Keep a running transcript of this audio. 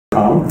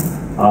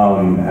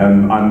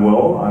And I'm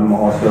Will. I'm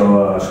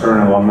also a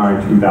Stern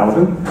alumni in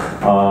 2000,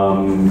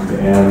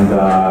 and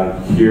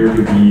here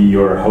to be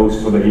your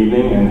host for the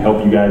evening and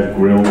help you guys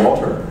grill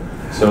Walter.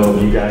 So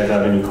if you guys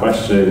have any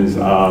questions,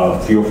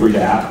 feel free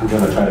to ask. We're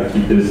going to try to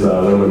keep this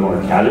a little bit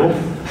more casual,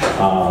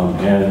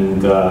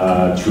 and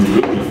to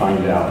really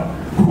find out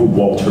who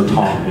Walter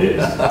Tong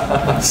is.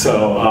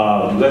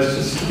 So let's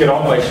just kick it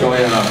off by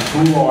showing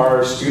who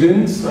are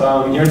students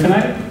here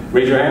tonight.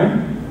 Raise your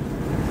hand.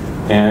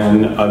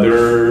 And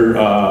other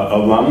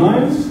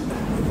alumni.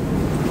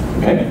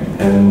 Okay,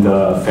 and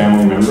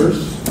family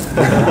members.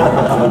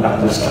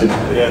 Not just kidding.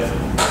 Yes.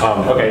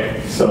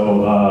 Okay,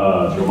 so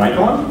is your mic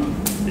on?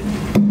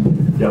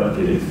 Yep,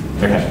 it is.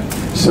 Okay,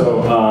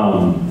 so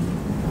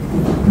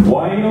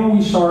why don't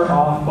we start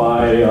off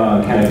by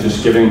kind of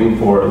just giving,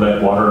 or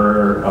let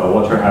Walter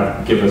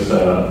give us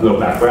a little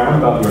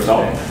background about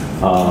yourself,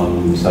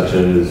 such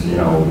as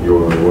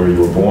where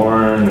you were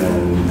born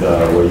and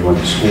where you went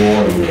to school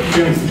and your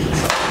experiences.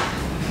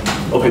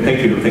 Okay,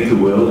 thank you,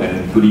 Will,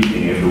 and good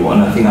evening, everyone.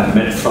 I think I've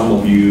met some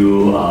of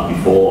you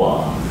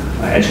before.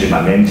 Actually,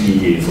 my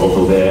mentee is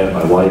also there.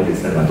 My wife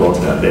is and my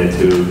daughter are there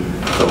too.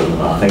 So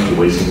thank you,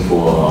 Wei Hsieh,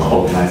 for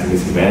organizing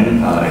this event,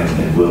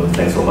 and Will,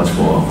 thanks so much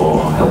for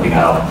helping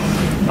out.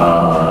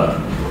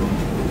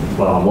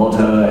 Well, I'm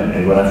Walter,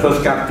 and when I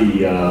first got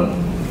the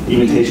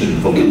invitation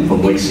from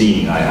Wei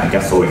Hsieh, I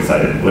got so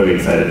excited, very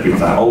excited,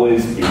 because I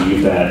always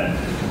believe that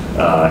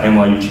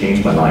NYU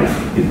changed my life.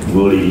 It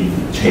really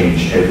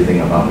changed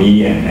everything about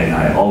me, and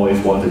I always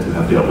wanted to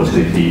have the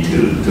opportunity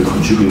to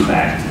contribute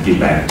back, to give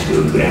back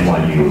to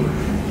NYU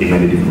in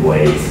many different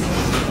ways.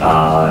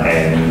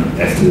 And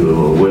as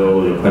to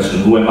Will, your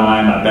question, who am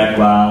I, my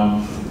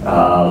background,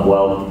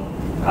 well,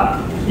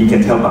 you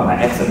can tell by my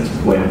accent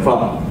where I'm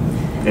from.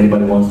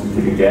 Anybody wants to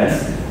take a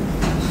guess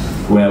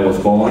where I was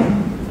born?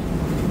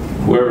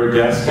 Whoever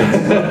guessed,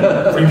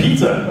 free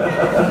pizza.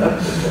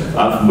 I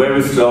have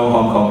very strong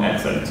Hong Kong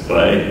accent,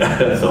 right?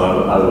 So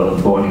I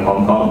was born in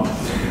Hong Kong.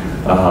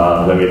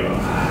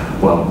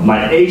 Well,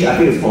 my age I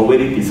think is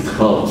already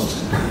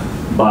disclosed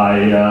by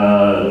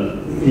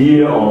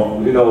year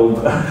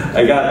of,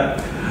 I got,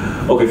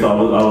 okay, so I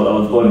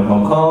was born in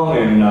Hong Kong,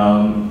 and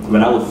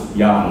when I was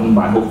young,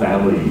 my whole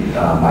family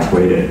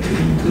migrated to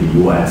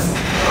the US.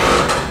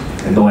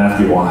 And don't ask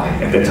me why.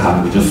 At that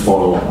time, we just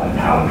followed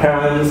our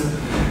parents.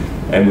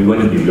 And we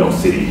went to New York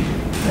City.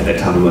 At that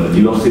time, we went to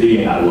New York City,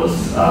 and I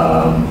was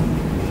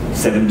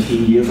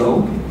 17 years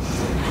old.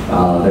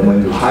 Then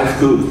went to high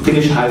school,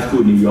 finished high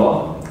school in New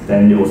York.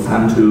 Then it was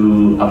time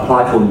to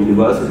apply for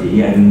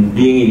university. And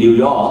being in New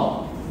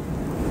York,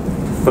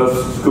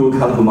 first school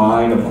come to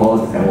mind, of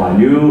course,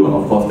 NYU.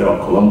 Of course, there are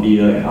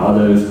Columbia and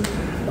others.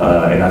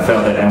 And I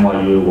felt that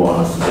NYU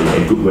was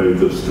a very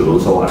good school,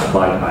 so I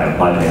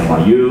applied to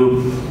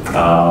NYU.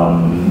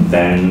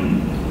 Then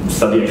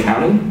studied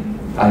accounting.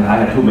 I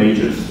had two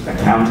majors,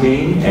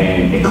 accounting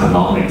and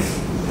economics.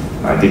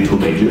 I did two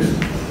majors.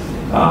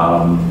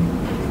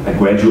 I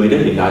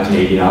graduated in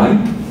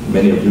 1989.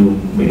 Many of you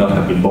may not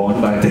have been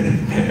born by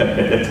then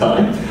at that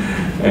time.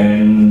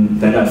 And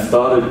then I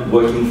started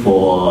working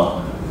for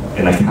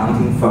an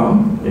accounting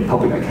firm, a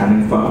public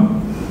accounting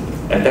firm.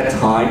 At that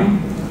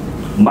time,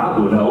 Mark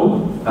will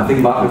know. I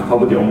think Mark is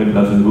probably the only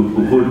person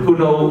who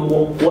knows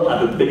what are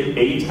the big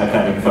 8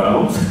 accounting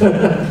firms.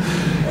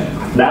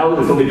 Now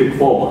there's only big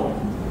 4.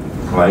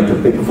 Right, the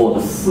big 4, the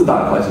 4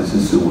大会计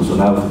师事务所,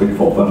 now it's the big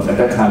 4 firms. At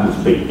that time, it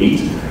was big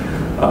 8.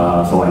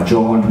 So I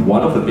joined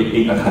one of the big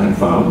 8 accounting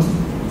firms.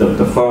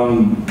 The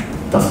firm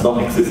does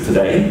not exist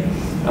today.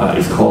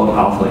 It's called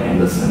Arthur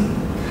Andersen.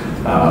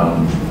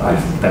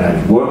 Then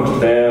I worked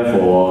there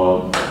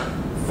for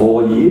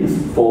 4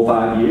 or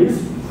 5 years,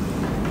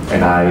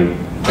 and I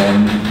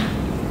then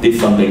did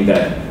something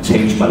that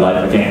changed my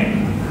life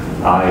again.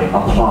 I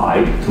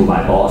applied to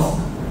my boss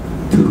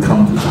to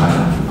come to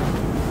China.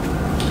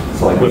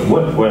 So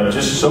what,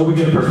 just so we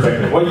get a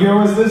perspective, what year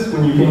was this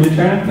when you came to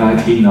China?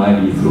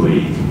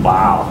 1993.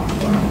 Wow.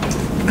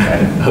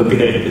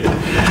 Okay.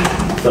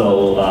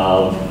 So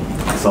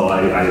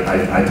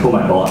I told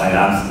my boss, I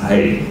asked,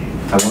 hey,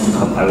 I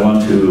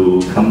want to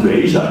come to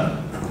Asia,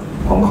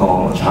 Hong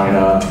Kong or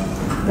China.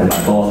 And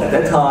my boss at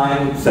that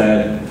time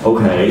said,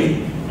 okay,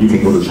 you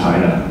can go to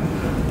China.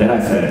 Then I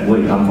said,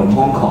 wait, I'm from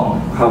Hong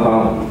Kong. How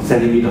about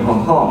sending me to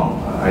Hong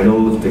Kong? I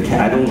don't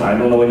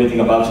know anything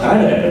about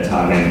China at that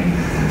time. And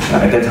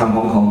at that time,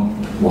 Hong Kong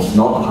was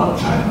not a part of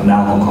China.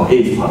 Now Hong Kong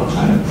is part of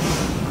China.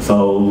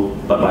 So,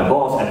 but my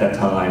boss at that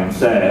time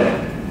said,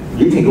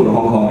 you can go to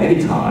Hong Kong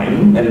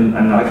anytime, and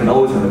I can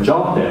always have a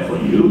job there for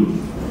you.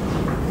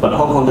 But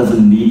Hong Kong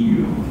doesn't need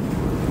you.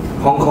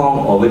 Hong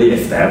Kong already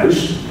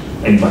established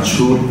and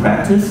matured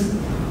practice.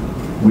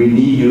 We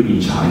need you in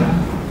China.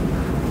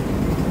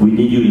 We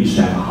need you in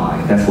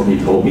Shanghai. That's what he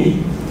told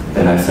me.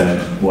 And I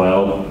said,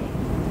 well,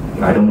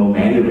 I don't know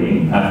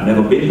Mandarin. I've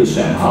never been to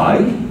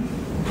Shanghai,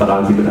 but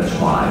I'll give it a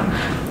try.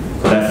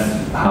 So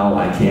that's how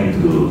I came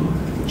to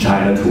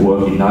China to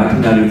work in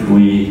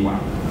 1993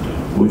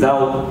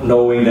 without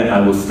knowing that I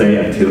would stay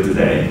until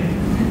today.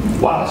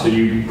 Wow, so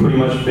you've pretty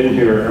much been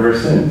here ever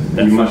since.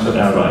 You must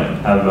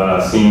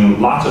have seen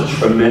lots of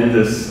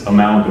tremendous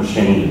amount of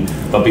change.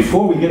 But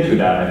before we get to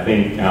that, I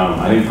think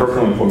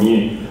personally for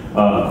me,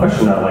 a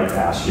question I'd like to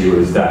ask you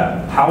is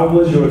that how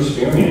was your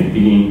experience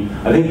being,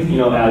 I think, as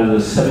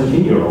a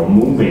 17-year-old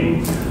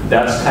moving,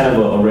 that's kind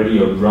of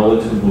already a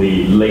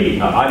relatively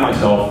late. I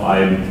myself,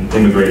 I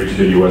immigrated to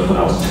the US when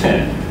I was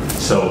 10.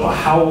 So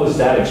how was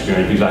that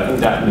experience? Because I think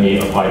that may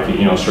apply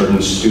to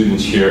certain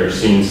students here,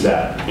 since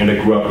that they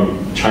grew up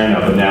in China,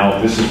 but now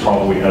this is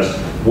probably as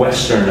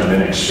Western of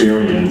an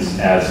experience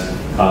as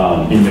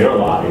in their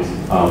lives,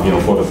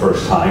 for the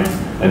first time.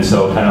 And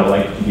so, kind of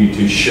like you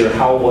to share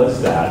how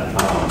was that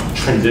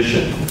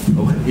transition?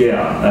 Okay.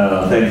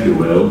 Yeah, thank you,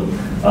 Will.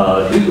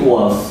 It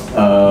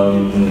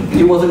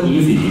wasn't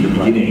easy in the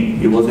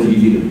beginning. It wasn't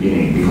easy in the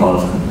beginning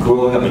because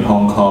growing up in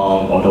Hong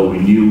Kong, although we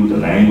knew the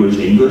language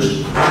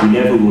English, we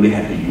never really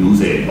had to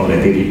use it on a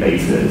daily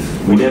basis.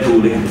 We never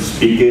really had to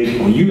speak it.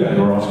 Well, you guys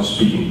were also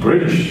speaking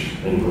British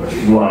English.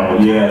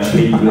 Right, yeah,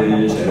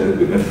 English,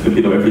 a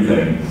bit of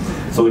everything.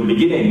 So in the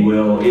beginning,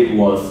 well, it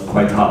was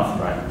quite tough,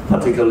 right?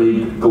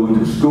 Particularly going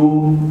to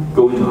school,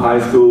 going to high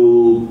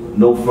school,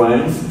 no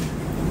friends,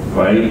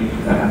 right?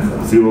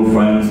 Zero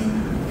friends.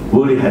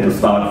 Really had to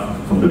start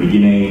from the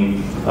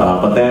beginning.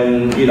 But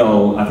then,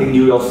 I think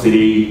New York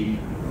City,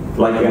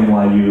 like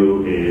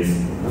NYU, is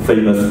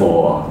famous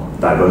for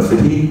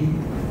diversity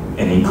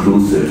and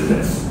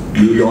inclusiveness.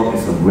 New York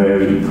is a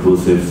very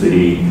inclusive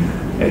city,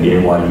 and the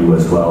NYU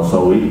as well.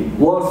 So it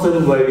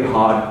wasn't very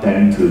hard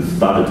then to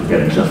start to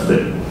get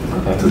adjusted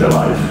to the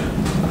life.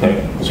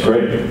 Okay, that's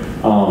great.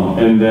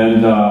 And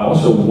then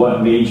also,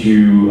 what made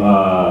you,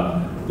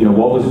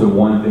 what was the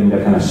one thing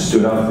that kind of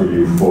stood out for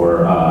you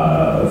for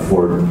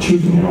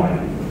choosing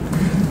NYU?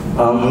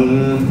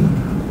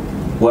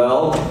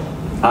 Well,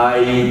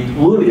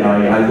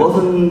 I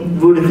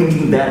wasn't really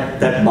thinking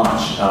that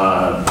much.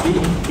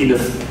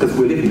 Because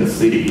we live in the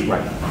city,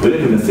 right? We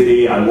live in the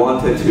city. I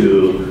wanted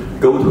to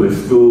go to a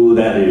school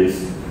that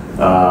is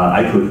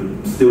I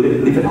could still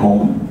live at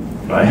home,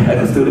 right? I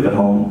could still live at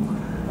home.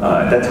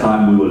 At that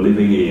time, we were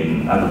living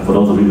in, for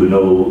those of you who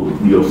know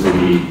New York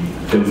City,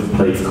 there was a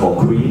place called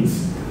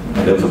Queens,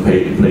 and there was a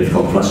place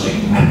called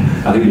Flushing.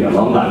 I think the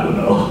alumni will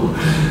know.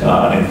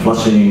 And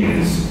Flushing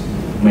is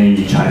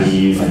mainly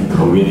Chinese and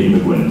Korean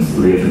immigrants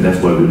live, and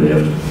that's where we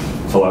live.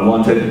 So I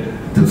wanted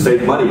to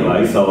save money,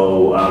 right?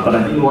 So, but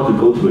I didn't want to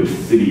go to a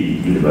city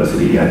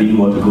university. I didn't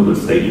want to go to a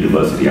state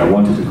university. I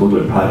wanted to go to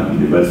a private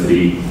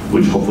university,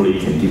 which hopefully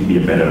can give me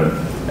a better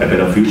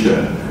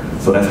future.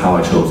 So that's how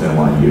I chose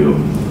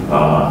NYU.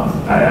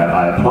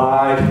 I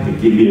applied, they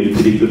gave me a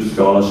pretty good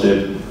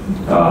scholarship.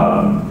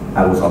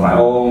 I was on my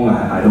own,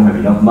 I don't have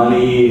enough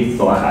money,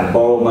 so I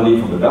borrowed money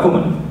from the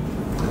government.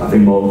 I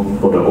think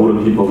for the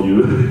older people,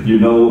 you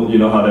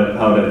know how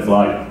that's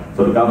like.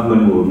 So the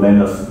government will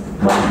lend us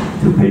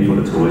money to pay for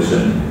the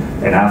tuition.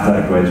 And after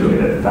I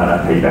graduated, that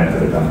I paid back to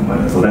the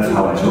government. So that's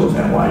how I chose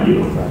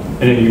NYU. And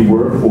then you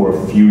worked for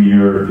a few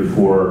years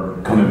before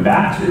coming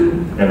back to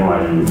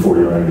NYU for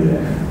your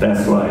MBA.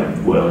 That's right.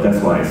 Well, that's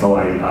right. So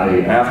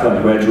after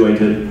I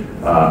graduated,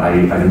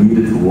 I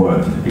needed to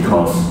work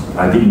because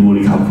I didn't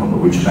really come from a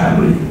rich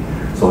family.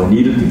 So I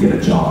needed to get a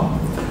job.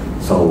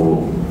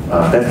 So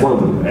that's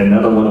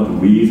another one of the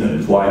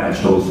reasons why I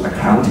chose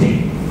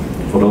accounting.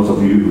 For those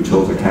of you who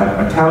chose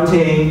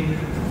accounting,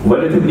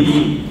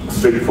 relatively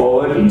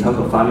straightforward in terms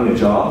of finding a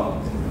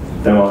job.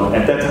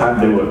 At that time,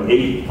 there were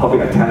 8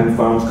 public accounting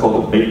firms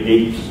called the Big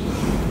 8.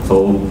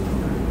 So,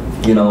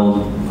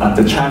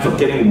 the chance of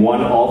getting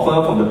one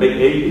offer from the Big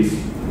 8 is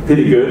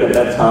pretty good at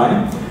that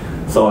time.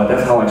 So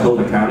that's how I chose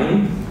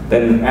accounting.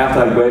 Then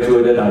after I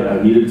graduated,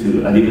 I needed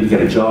to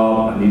get a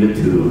job. I needed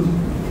to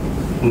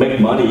make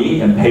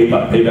money and pay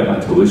back my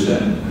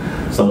tuition.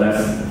 So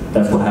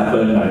that's what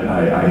happened.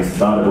 I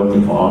started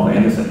working for Arthur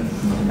Andersen.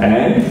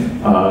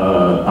 And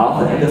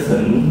Arthur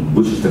Andersen,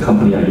 which is the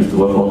company I used to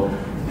work for,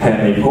 had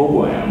a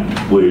program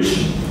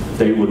which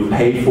they would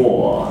pay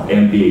for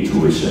MBA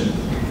tuition.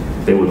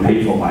 They would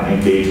pay for my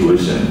MBA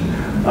tuition.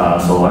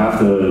 So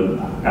after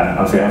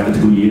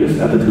 2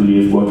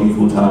 years working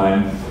full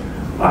time,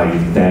 I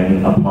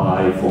then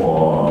applied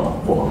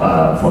for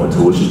the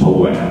tuition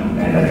program,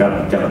 and I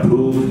got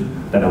approved.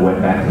 Then I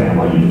went back to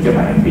NYU to get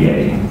my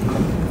MBA.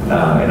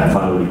 And I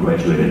finally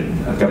graduated.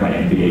 I got my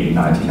MBA in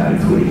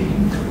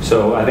 1993.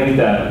 So I think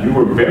that you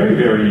were very,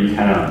 very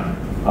kind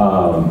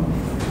of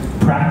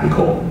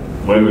practical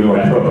when we were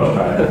at Provo.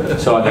 Right?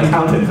 So I think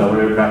accountants are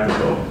very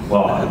practical.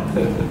 Well,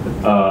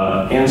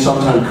 and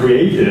sometimes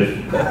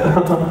creative.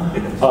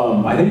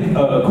 I think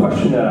a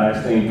question that I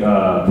think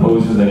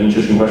poses an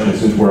interesting question,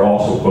 since we're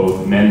also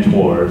both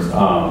mentors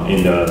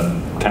in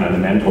the kind of the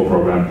mentor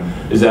program,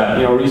 is that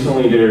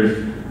recently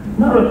there's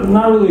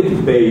not really a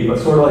debate, but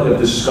sort of like a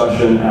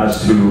discussion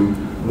as to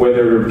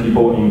whether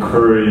people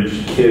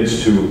encourage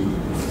kids to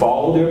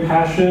follow their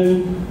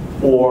passion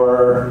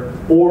or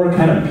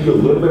kind of be a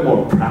little bit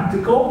more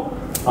practical.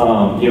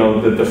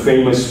 The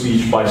famous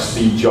speech by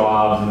Steve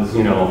Jobs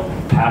is,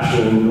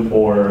 passion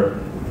or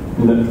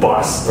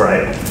bust,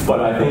 right? But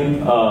I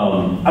think,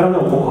 I don't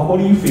know, what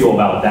do you feel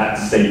about that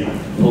statement?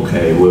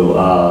 Okay,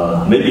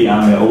 well, maybe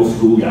I'm an old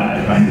school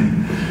guy, right?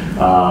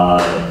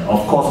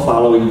 Of course,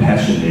 following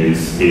passion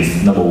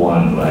is number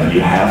one, right?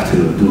 You have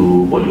to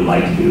do what you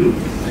like to do.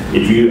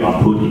 If you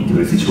are put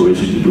into a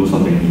situation to do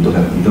something you don't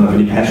have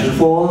any passion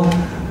for,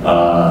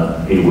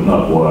 it would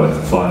not work.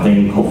 So I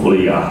think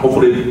hopefully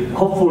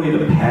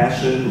the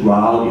passion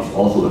route is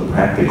also the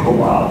practical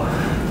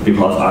route,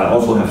 because I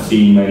also have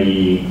seen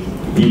many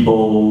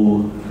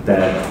people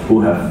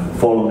who have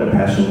followed their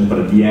passion, but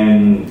at the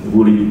end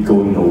really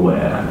going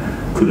nowhere.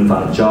 Couldn't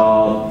find a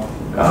job,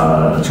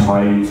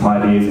 try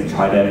this and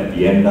try that. At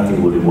the end,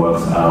 nothing really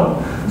works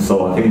out.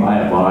 So I think my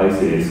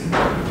advice is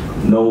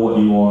know what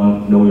you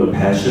want, know your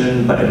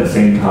passion, but at the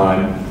same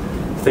time,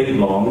 think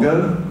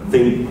longer.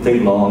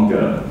 Think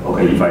longer.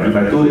 Okay, if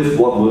I do this,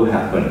 what will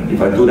happen?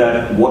 If I do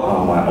that, what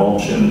are my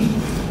options?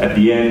 At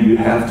the end, you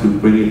have to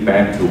bring it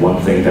back to one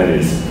thing, that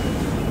is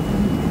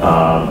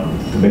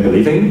to make a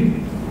living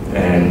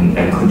and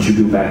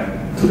contribute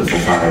back to the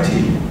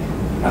society.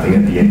 I think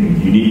at the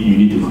end, you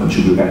need to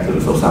contribute back to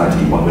the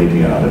society one way or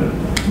the other.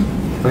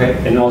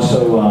 Okay, and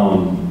also,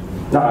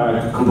 no,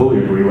 I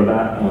completely agree with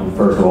that,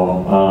 first of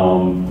all.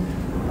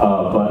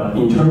 But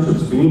in terms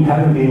of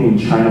having been in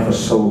China for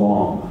so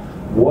long,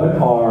 what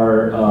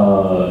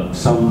are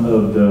some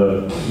of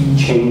the key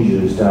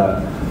changes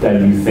that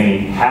you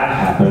think have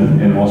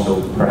happened, and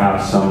also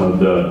perhaps some of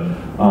the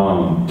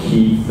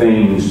key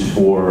things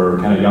for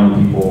kind of young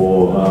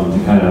people, to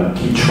kind of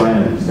key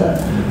trends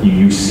that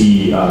you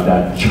see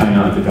that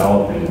China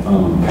developing,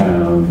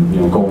 kind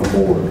of going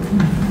forward?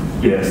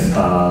 Yes,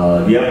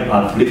 yep,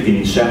 I've lived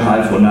in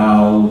Shanghai for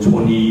now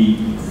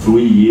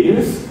 23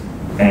 years,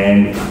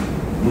 and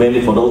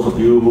maybe for those of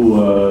you who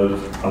were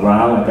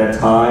around at that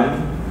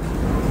time,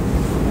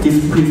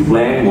 this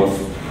land was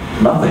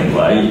nothing,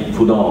 right?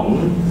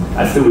 Pudong.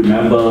 I still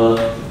remember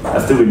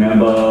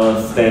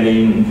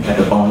standing at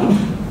the bund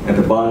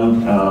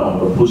on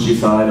the Hsieh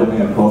side,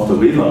 looking across the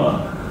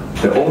river.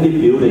 The only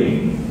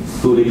building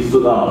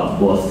stood up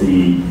was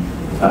the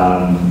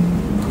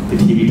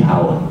TV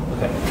tower.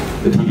 Okay.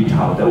 The TV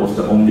tower. That was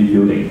the only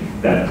building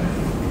that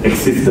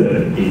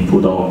existed in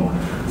Pudong.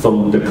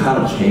 So the kind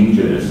of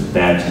changes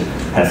that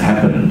has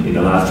happened in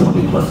the last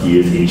 20 plus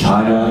years in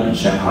China, in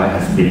Shanghai,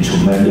 has been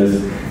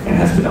tremendous and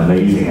has been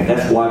amazing. And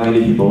that's why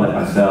many people like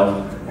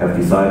myself have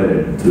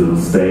decided to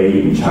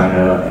stay in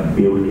China and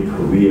build a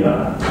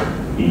career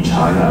in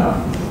China.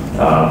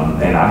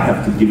 And I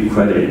have to give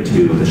credit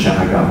to the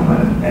Shanghai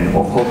government, and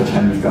of course the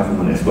Chinese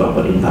government as well,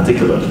 but in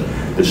particular,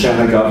 the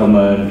Shanghai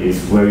government is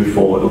very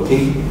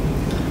forward-looking.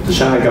 The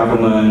Shanghai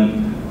government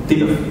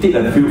did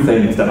a few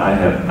things that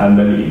I'm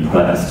very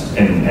impressed,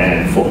 and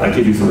I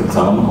give you some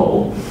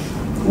example.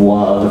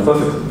 Well,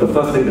 the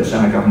first thing the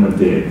Shanghai government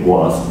did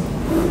was,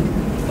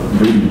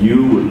 maybe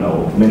you would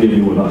know, many of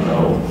you would not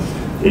know,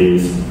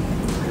 is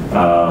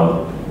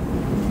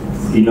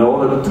in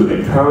order to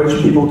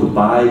encourage people to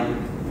buy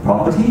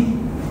property,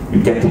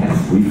 you get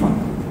tax refund.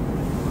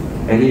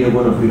 Any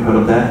one of you heard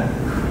of that?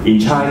 In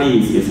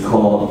Chinese, it's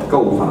called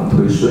购房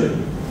退税.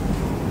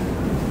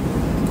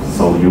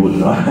 So you would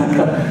know.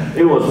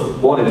 It was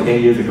more than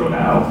 10 years ago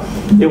now.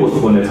 It was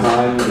when the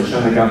time the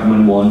Shanghai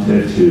government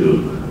wanted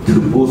to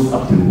boost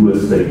up the real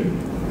estate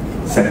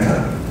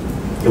sector.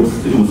 It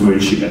was very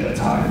cheap at that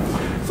time.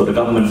 So the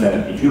government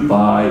said, if you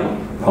buy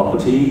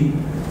property,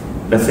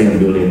 let's say $1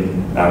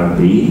 million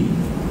RMB,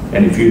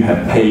 and if you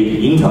have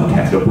paid income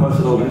tax, your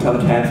personal income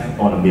tax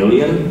on $1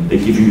 million, they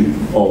give you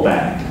all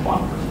back.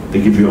 They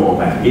give you all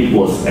back. It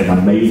was an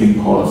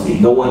amazing policy.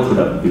 No one could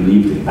have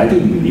believed it. I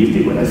didn't believe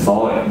it when I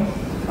saw it.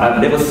 I've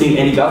never seen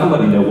any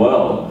government in the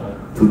world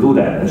to do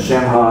that. And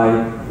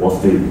Shanghai was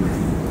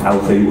I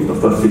would say, was the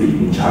first city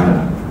in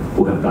China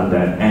who have done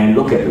that. And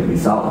look at the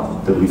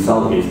result. The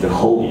result is the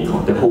whole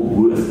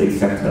real estate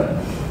sector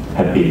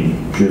had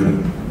been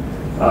driven.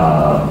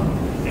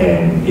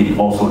 And it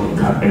also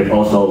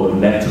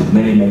led to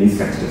many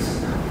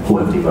sectors who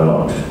have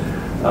developed.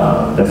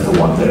 That's the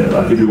one there.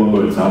 I'll give you one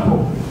more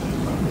example.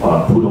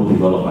 Pudong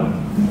development.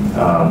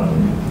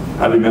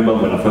 I remember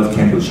when I first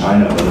came to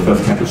China, when I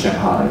first came to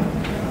Shanghai,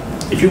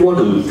 if you want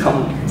to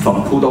come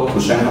from Pudong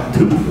to Shanghai,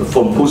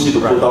 from Puxi to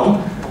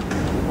Pudong,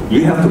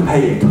 you have to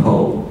pay a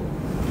toll.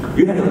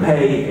 You have to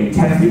pay a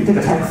taxi. You take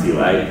a taxi,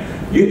 right?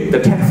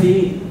 The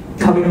taxi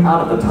coming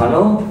out of the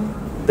tunnel,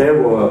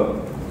 there were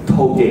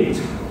toll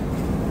gates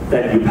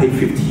that you pay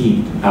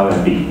 15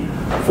 RMB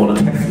for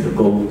the taxi to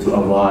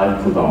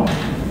arrive Pudong.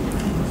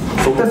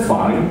 So that's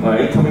fine,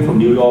 right? Coming from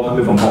New York,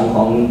 coming from Hong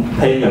Kong,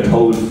 paying a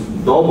toll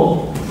is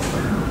normal.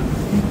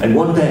 And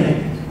one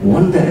day,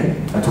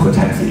 I took a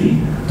taxi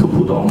to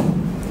Pudong.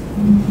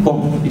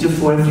 Boom, it just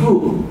went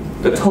through.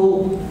 The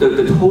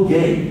toll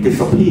gate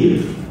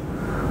disappeared.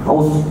 I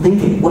was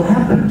thinking, what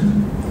happened?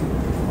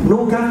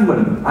 No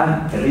government,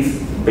 at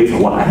least based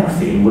on what I have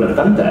seen, would have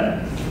done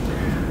that.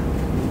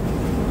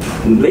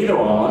 Later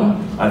on,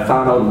 I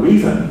found out the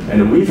reason,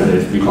 and the reason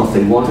is because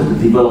they wanted to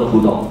develop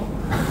Pudong.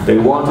 They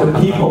wanted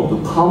people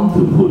to come to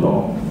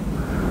Pudong.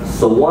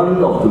 So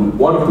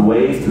one of the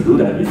ways to do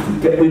that is to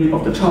get rid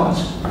of the charge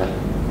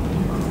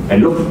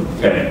and look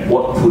at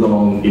what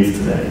Pudong is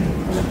today.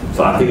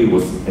 So I think it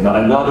was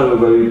another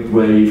very,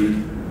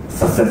 very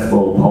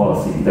successful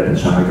policy that the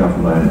Shanghai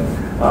government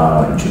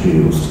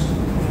introduced.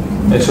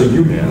 And so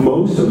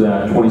most of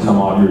that 20-some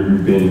odd years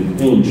you've been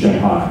in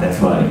Shanghai.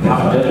 That's right.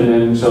 And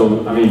then,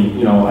 so, I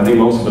mean, I think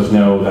most of us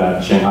know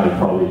that Shanghai is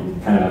probably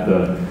kind of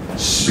the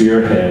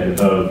spearhead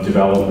of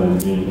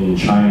development in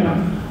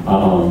China.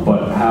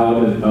 But how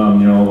did,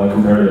 like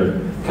compared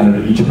to kind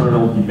of the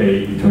eternal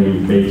debate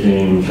between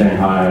Beijing,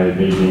 Shanghai,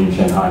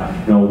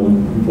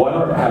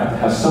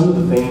 have some of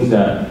the things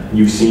that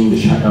you've seen the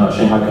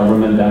Shanghai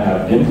government that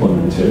have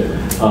implemented,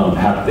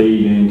 have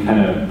they been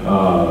kind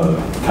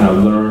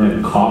of learn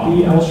and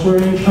copy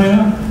elsewhere in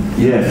China?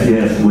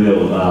 Yes,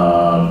 Will.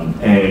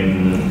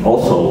 And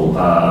also,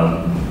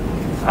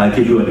 I'll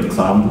give you an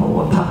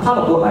example. Part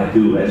of what I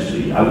do,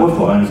 actually, I work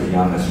for Ernst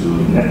Young, as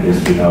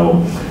you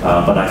know,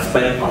 but I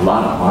spend a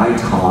lot of my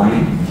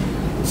time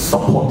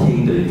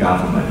supporting the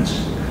government.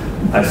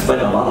 I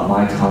spend a lot of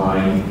my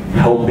time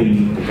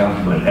helping the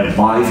government,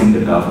 advising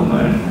the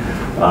government,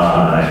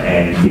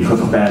 and because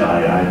of that,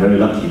 I'm very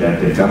lucky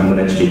that the government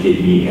actually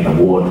gave me an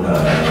award,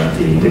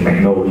 the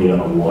Magnolia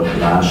Award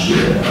last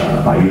year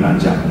by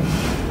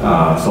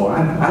Yunanjiang. So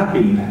I've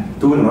been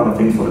doing a lot of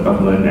things for the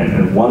government,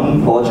 and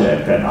one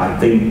project that I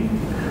think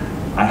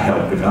I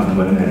helped the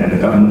government, and the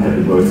government has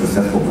been very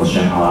successful for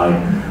Shanghai,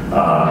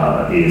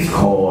 is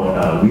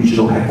called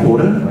Regional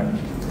Headquarters.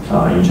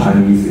 In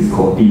Chinese, it's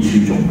called 地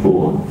区总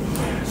部.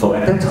 So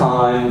at that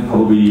time,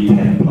 probably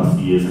 10 plus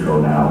years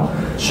ago now,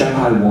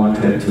 Shanghai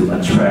wanted to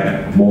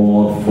attract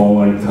more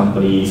foreign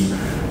companies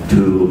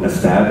to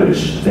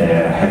establish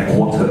their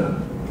headquarters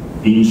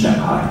in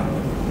Shanghai.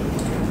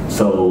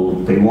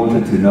 So they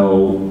wanted to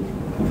know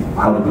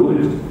how to do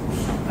it.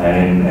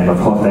 And of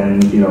course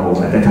then,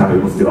 at that time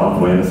it was still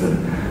Arthur Andersen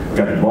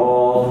got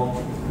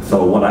involved.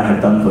 So what I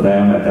had done for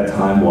them at that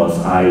time was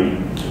I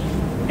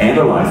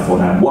analyzed for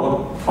them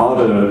what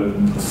other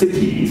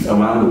cities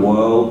around the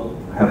world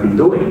have been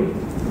doing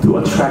to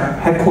attract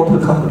headquarter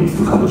companies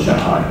to come to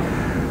Shanghai.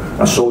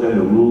 I showed them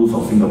the rules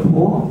of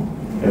Singapore.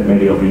 And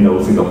many of you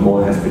know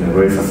Singapore has been a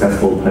very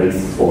successful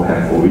place for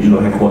regional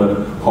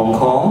headquarters. Hong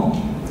Kong,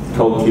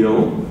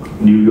 Tokyo,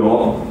 New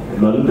York,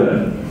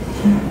 London.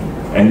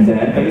 And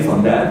then based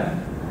on that,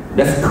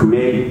 let's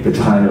create the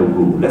China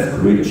rule. Let's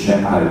create the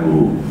Shanghai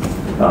rule.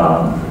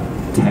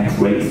 Tax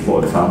rates,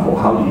 for example.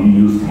 How do you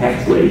use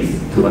tax rates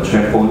to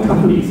attract foreign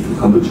companies to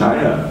come to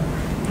China?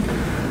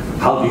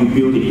 How do you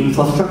build the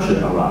infrastructure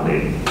around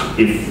it?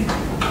 If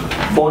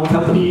foreign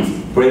companies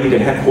bring their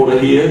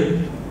headquarters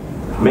here,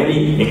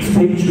 many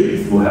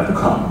expatriates will have to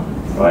come,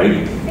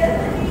 right?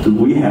 Do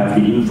we have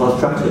the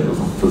infrastructure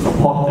to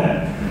support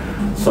that?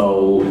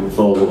 So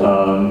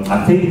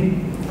I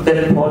think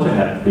that project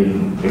has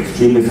been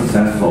extremely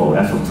successful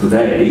as of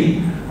today.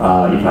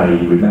 If I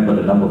remember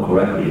the number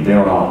correctly,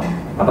 there are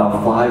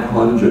about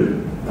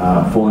 500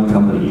 foreign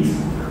companies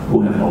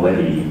who have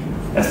already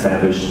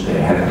established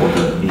their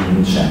headquarters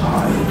in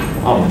Shanghai.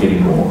 And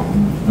getting more.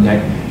 Okay.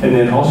 And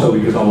then also,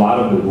 because a lot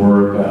of the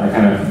work,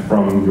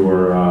 from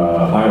your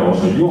bio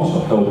also, you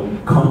also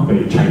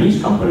help Chinese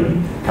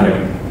company kind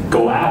of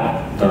go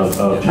out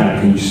of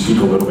China. Can you speak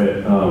a little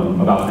bit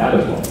about that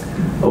as well?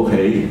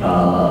 Okay.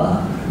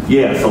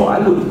 Yeah, so I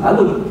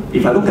would,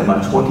 if I look at my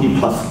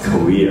 20+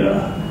 career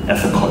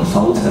as a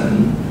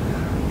consultant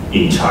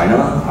in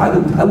China,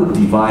 I would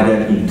divide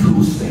that in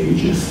 2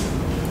 stages.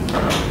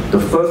 The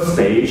first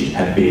stage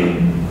had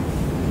been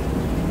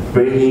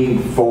bringing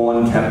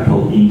foreign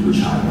capital into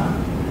China.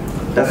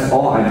 That's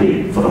all I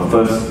did for the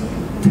first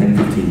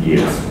 10-15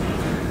 years.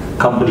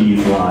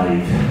 Companies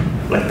like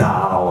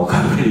Dow,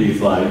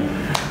 companies like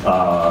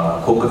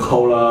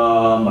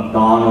Coca-Cola,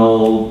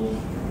 McDonald's,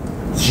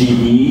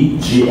 GE,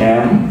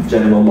 GM,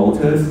 General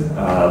Motors,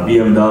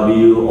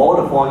 BMW, all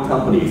the foreign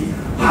companies,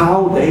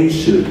 how they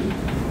should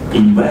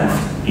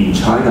invest in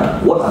China.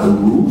 What are the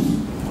rules?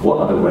 What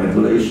are the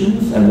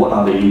regulations? And what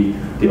are the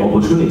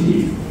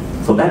opportunities?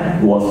 So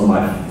that was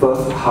my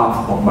first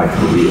half of my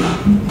career.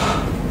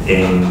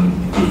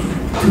 And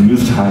to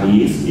use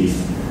Chinese is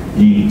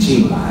引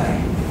进来,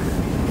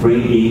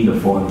 bring in the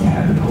foreign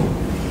capital.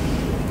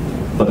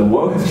 But the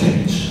world has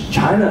changed.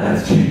 China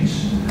has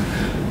changed.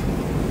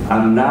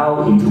 I'm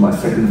now into my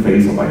second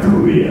phase of my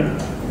career,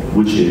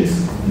 which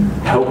is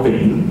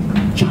helping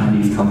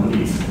Chinese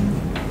companies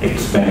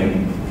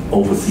expand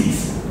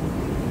overseas.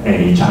 And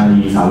in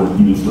Chinese, I would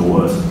use the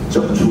words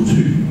走出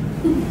去,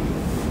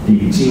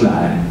 引进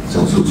来,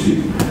 走出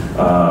去.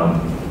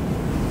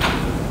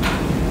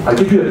 I'll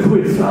give you a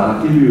quiz.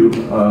 I'll give you,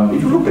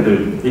 if you look at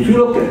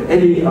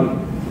any,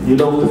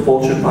 the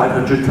Fortune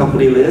 500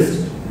 company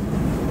list,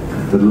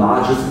 the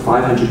largest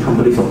 500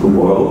 companies of the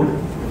world,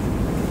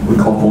 we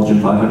call Fortune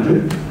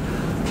 500.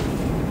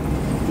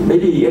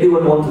 Maybe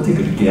anyone want to take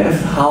a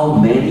guess how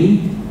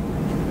many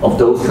of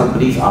those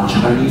companies are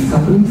Chinese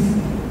companies?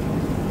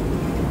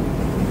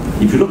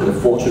 If you look at the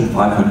Fortune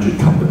 500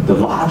 company, the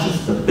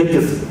largest, the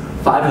biggest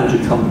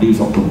 500 companies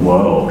of the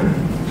world,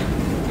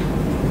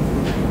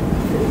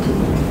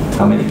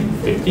 How many?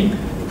 50?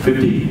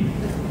 50.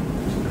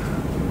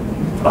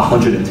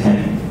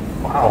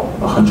 110. Wow.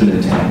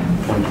 110.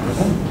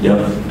 20%. Yep.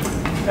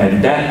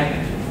 And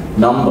that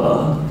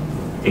number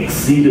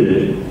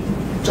exceeded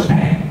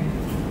Japan.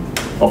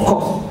 Of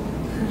course,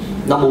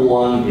 number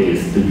one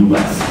is the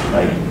US,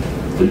 right?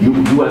 The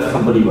US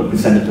company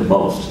represented the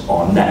most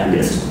on that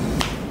list.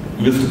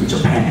 It used to be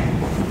Japan,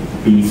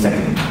 being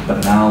second,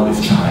 but now it's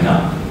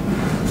China.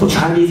 So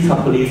Chinese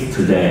companies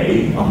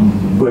today are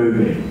very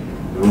big,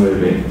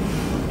 very big,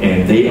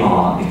 and they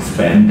are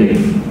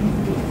expanding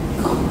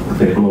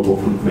their global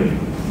footprint.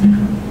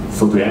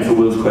 So to answer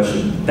Will's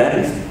question, that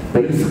is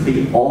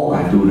basically all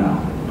I do now.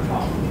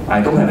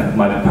 I don't have,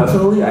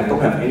 personally, I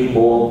don't have any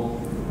more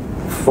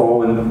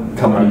foreign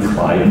company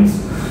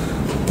clients.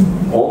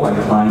 All my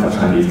clients are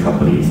Chinese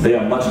companies. They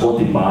are much more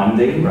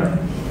demanding. Right.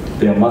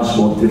 They are much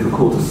more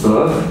difficult to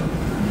serve.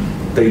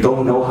 They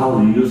don't know how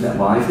to use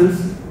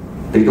advisors.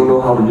 They don't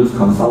know how to use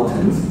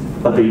consultants,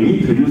 but they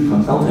need to use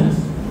consultants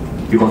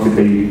because if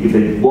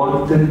they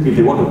want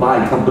to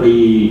buy a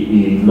company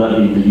in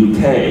the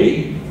UK,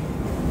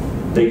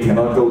 they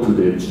cannot go to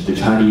the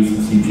Chinese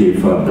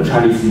CPA firm. The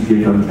Chinese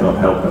CPA firm cannot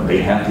help them.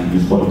 They have to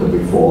use one of the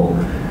big four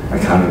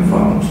accounting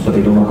firms, but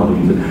they don't know how to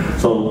use it.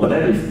 So, but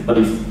it's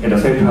at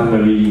the same time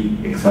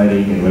very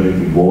exciting and very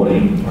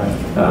rewarding,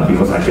 right.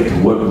 Because I get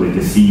to work with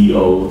the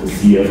CEO, the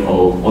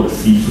CFO, or the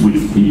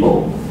C-suite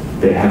people.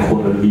 They're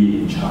headquartered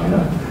in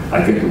China.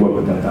 I get to work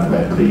with them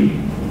directly.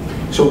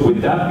 So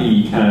would that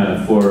be kind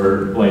of for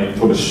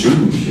the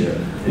students here?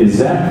 Is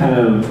that kind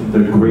of the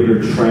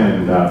greater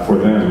trend for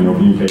them,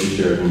 being based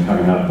here and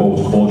having that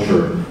both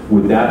culture?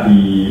 Would that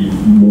be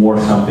more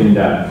something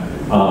that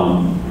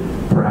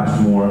perhaps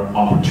more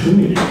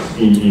opportunities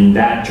in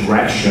that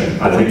direction?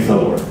 I think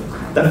so.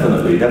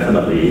 Definitely.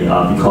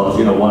 Because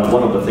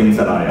one of the things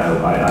that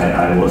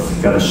I was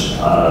gonna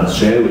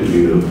share with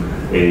you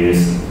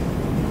is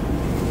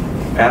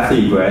after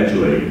you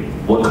graduate,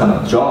 what kind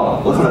of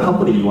job, what kind of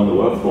company you want to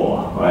work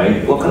for,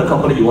 right? What kind of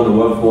company you want to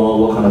work for,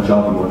 what kind of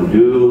job you want to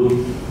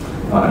do.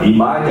 In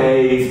my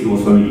days, it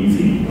was very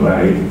easy,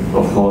 right?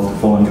 Of course, the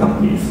foreign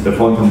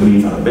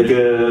companies are the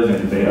biggest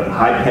and they are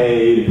high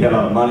pay, they pay a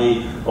lot of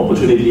money,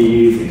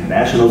 opportunities,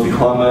 international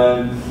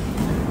requirement.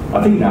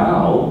 I think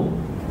now,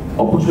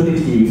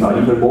 opportunities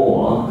are even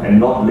more and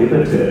not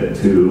limited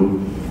to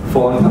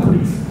foreign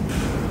companies.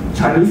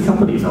 Chinese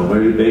companies are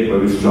very big,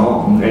 very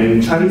strong,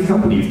 and Chinese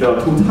companies, there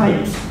are two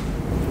types.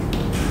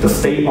 The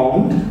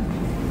state-owned,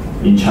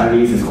 in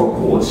Chinese is called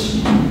国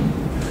企,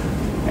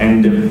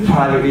 and the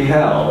privately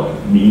held,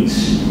 民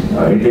企.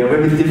 Right? They are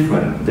very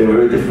different. They're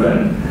very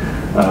different.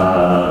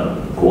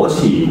 国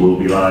企 will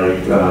be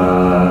like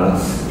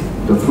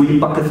the 3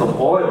 buckets of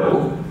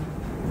oil,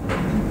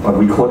 but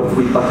we call it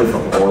 3 buckets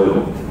of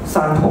oil.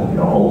 三桶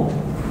油,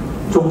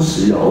 中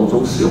石油,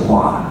 中石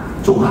化,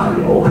 中海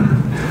油.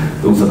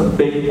 Those are the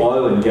big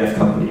oil and gas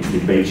companies in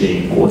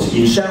Beijing.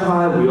 In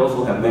Shanghai, we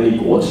also have many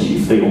国企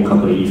state-owned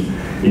companies.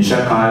 In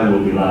Shanghai,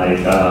 will be like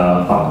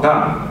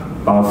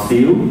Bao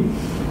Steel,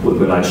 will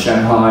be like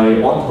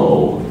Shanghai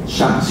Auto,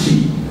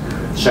 Shangqi,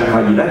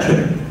 Shanghai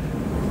Electric,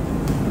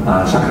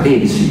 Shanghai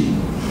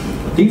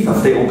Lianqi. These are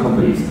state-owned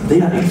companies.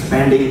 They are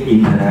expanding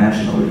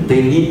internationally.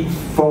 They need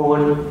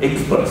foreign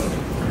experts.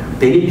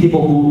 They need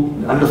people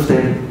who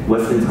understand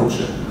Western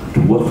culture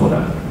to work for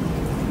them.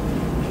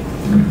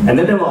 And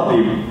then there will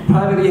be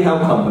privately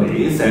held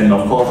companies, and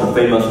of course the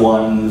famous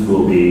ones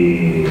will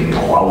be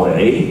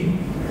Huawei,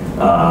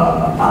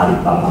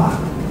 Alibaba,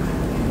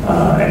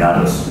 and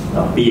others.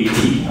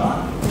 BAT,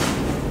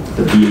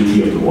 the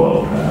BAT of the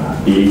world.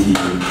 BAT,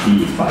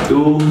 T is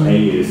Baidu, A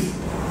is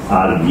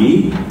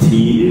Ali,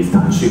 T is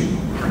Daxun,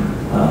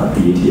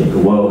 BAT of the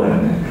world.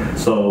 And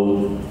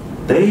so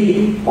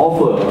they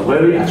offer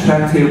very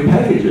attractive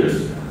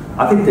packages.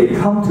 I think they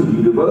come to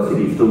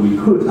universities to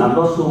recruit. I'm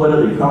not sure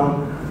whether they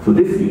come to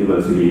this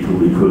university to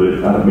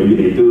recruit. Maybe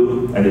they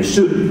do, and they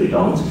should if they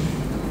don't.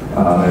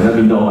 Let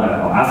me know, and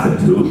I'll ask them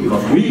to,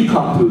 because we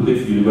come to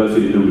this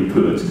university to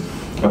recruit.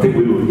 I think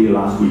we were here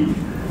last week.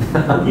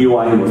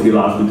 EY was here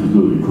last week to do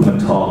a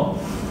recruitment talk.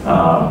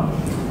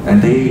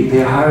 And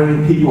they're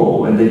hiring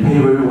people, and they pay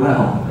very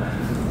well.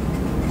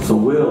 So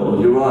Will,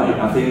 you're right.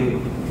 I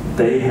think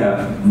they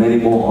have many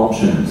more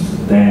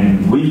options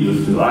than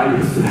I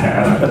used to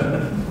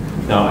have.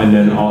 No, and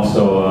then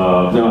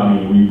also,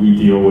 we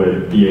deal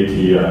with BAT,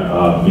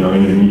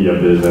 in the media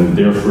biz, and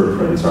their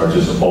footprints are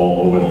just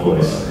all over the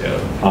place.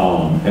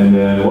 And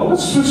then, well,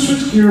 let's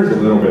switch gears a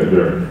little bit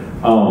here.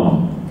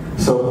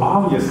 So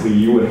obviously,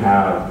 you would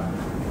have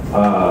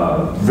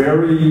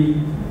very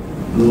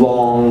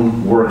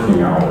long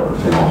working hours,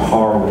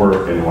 hard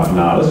work and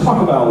whatnot. Let's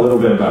talk about a little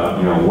bit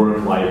about,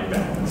 work-life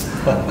balance.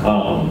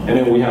 And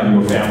then we have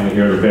your family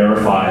here to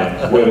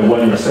verify whether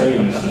what you're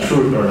saying is the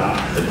truth or not.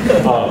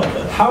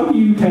 How do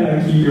you kind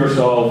of keep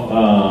yourself,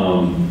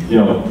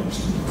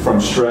 from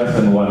stress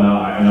and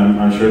whatnot? And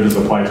I'm sure this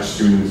applies to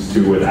students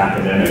too with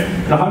academic.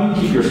 How do you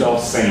keep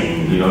yourself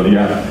sane? Do you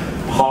have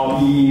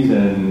hobbies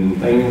and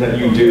things that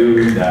you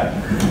do that?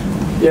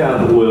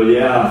 Yeah, well,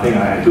 yeah, I think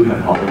I do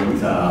have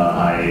hobbies.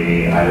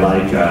 I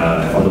like,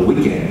 on the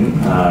weekend,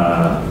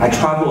 I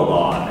travel a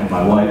lot, and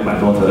my wife, my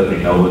daughter,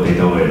 they know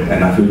it,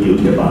 and I feel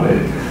guilty about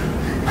it.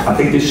 I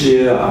think this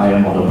year I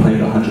am on a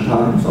plane 100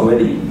 times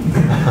already.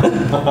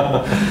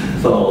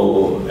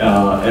 So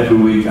every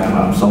week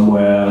I'm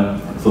somewhere,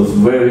 so it's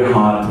very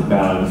hard to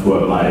balance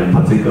work life,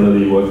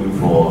 particularly working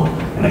for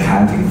an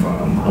accounting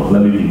firm.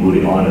 Let me be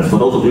really honest. For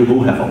those of you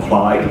who have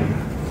applied,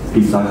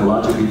 be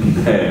psychologically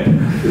prepared.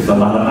 It's a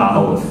lot of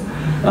hours,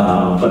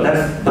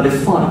 but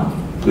it's fun.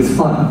 It's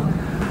fun.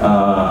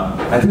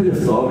 I tell you a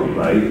story,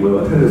 right?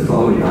 Well, I tell you a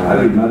story. I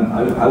remember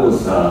I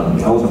was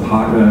a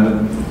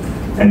partner,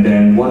 and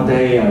then one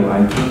day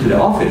I came to the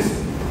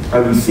office. I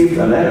received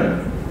a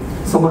letter.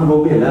 Someone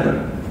wrote me a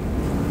letter.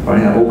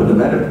 Right? I opened the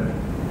letter.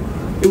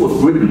 It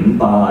was written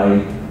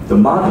by the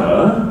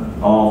mother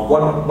of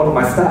one of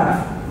my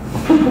staff.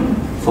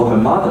 So her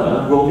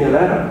mother wrote me a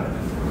letter.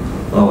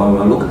 Oh,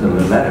 I looked at the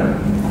letter.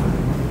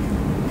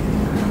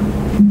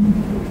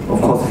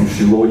 Of course,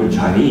 she wrote in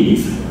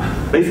Chinese.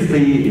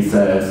 Basically, it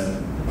says,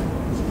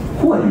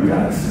 "Who are you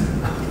guys?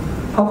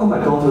 How come my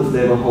daughter's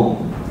never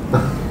home?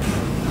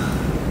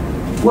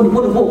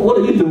 What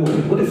are you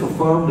doing? What is your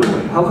firm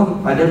doing? How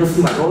come I never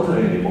see my daughter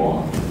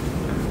anymore?"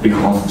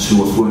 Because she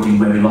was working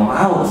very long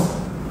hours.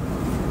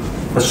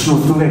 But she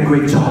was doing a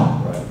great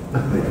job.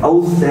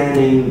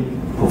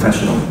 Outstanding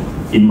professional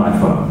in my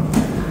firm.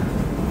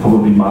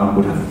 Probably Mark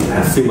would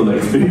have similar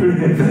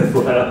experience as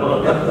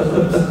well.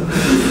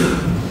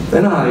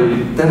 Then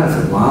I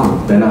said,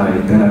 wow. Then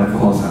I of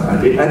course, I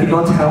did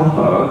not tell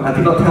her, I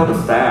did not tell the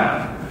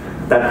staff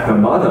that her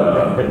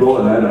mother wrote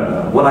a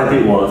letter. What I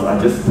did was, I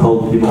just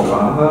told people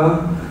around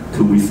her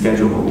to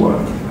reschedule her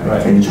work.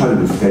 Right. And try to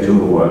reschedule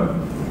her work.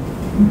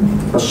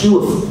 But she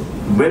was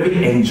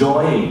very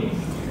enjoying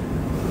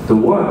the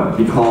work,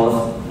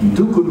 because you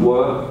do good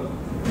work,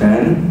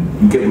 then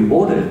you get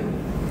rewarded.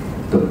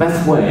 The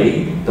best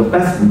way, the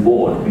best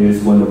reward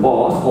is when the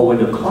boss or when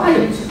the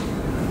client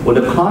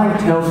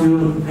tells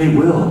you, "Hey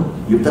Will,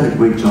 you've done a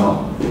great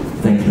job.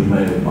 Thank you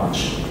very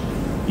much.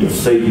 You've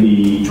saved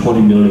me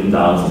 $20 million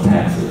of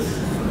taxes."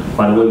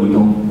 By the way, we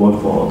don't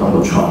work for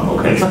Donald Trump,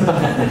 okay?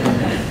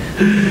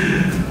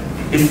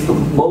 It's the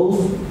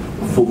most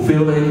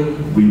fulfilling,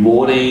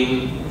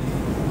 rewarding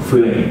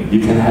feeling you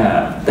can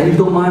have. Then you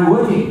don't mind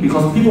working,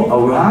 because people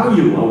around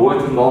you are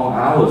working long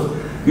hours.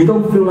 You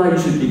don't feel like you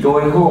should be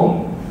going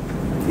home.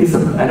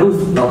 I know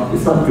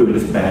it's not good,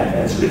 it's bad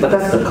actually, but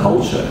that's the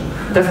culture.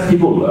 That's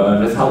people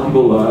learn, that's how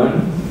people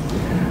learn.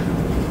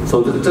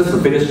 So just to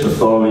finish the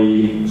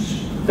story,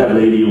 that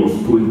lady was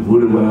doing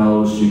really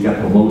well. She got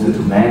promoted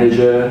to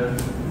manager.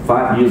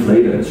 5 years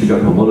later, she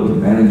got promoted to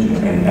manager.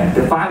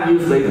 And 5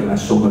 years later, I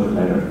showed her the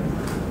letter,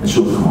 and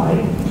she was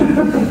crying.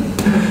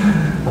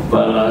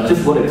 But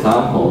just one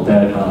example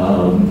that,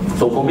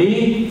 so for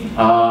me,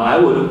 I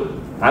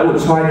would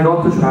try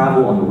not to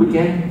travel on the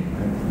weekend.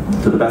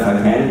 To the best I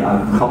can.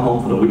 I come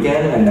home for the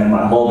weekend, and then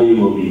my hobby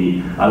will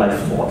be, I like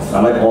sports. I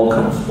like all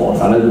kinds of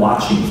sports. I like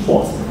watching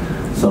sports.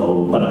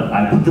 So, but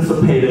I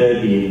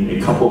participated in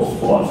a couple of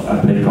sports. I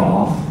played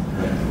golf.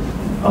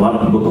 A lot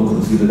of people don't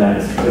consider that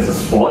as a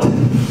sport.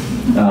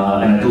 And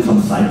I do some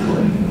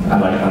cycling.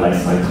 I like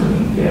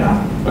cycling,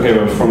 yeah. Okay,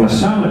 well, from the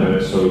sound of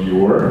it, so you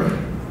work,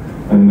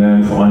 and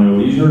then on your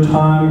leisure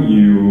time,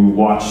 you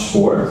watch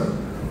sports,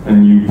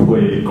 and you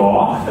play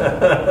golf.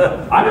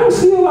 I don't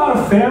see a lot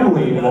of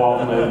family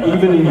involvement,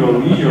 even in your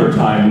leisure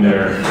time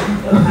there.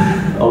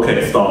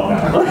 Okay, stop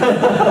now.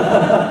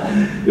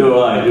 You're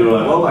right.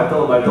 Well,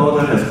 my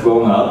daughter has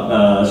grown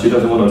up. She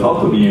doesn't want to talk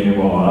to me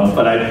anymore.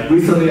 But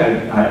recently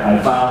I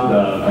found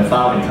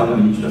a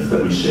common interest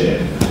that we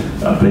share.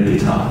 Play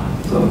guitar.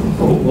 So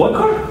what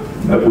kind?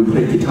 We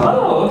play guitar.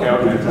 Oh, okay.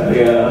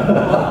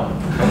 Yeah.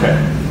 Okay.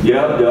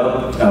 Yeah.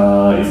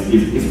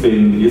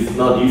 It's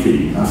not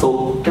easy.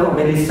 So there are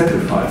many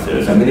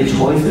sacrifices and many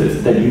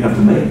choices that you have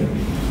to make.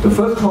 The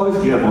first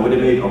choice you have already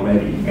made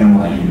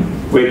NYU.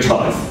 Great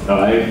choice, all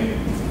right?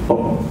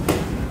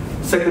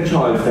 Second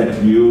choice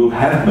that you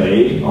have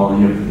made or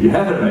you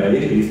haven't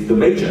made is the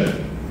major,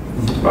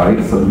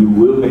 right? So you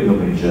will make the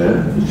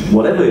major,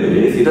 whatever it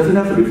is. It doesn't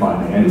have to be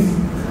finance.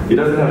 It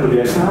doesn't have to be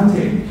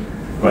accounting,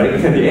 right?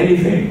 It can be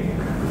anything.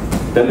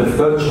 Then the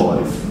third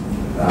choice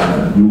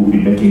you will be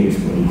making is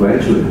when you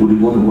graduate, who do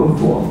you want to work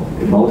for?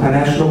 A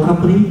multinational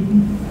company,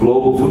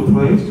 global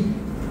footprint,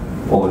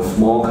 or a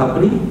small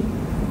company?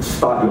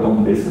 Start your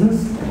own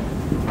business?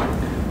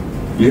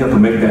 You have to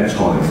make that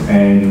choice.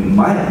 And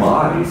my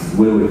advice,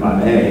 Will, if I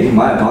may,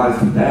 my advice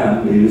to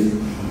them is,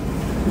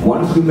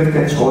 once you make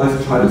that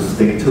choice, try to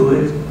stick to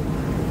it.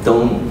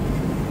 Don't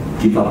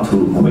give up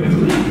too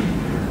quickly.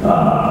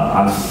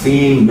 I've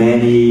seen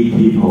many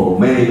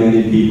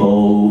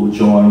people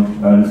join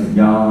Ernst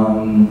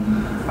Young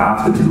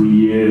after 2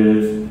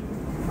 years.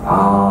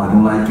 I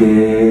don't like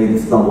it,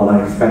 it's not what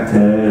I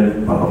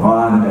expected, blah, blah,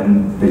 blah, and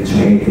then they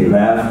changed, they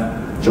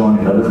left, joined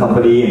another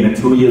company, and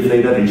then 2 years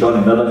later they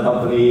joined another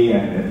company,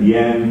 and at the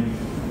end,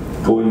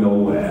 going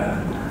nowhere.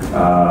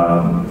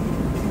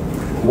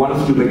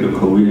 Once you make your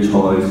career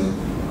choice,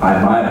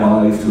 my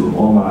advice to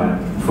all my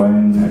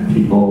friends and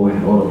people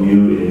and all of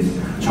you is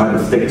try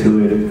to stick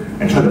to it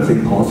and try to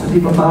think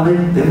positive about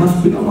it. There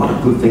must be a lot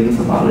of good things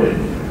about it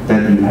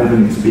that you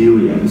haven't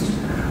experienced,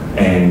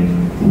 and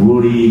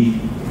really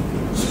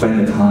spend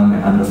the time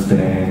and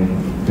understand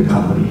the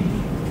company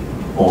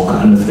or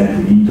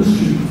understand the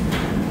industry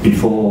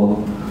before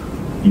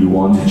you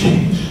want to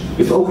change.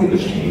 It's okay to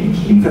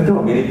change. In fact, there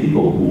are many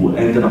people who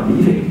ended up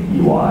leaving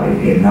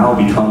EY and now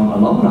become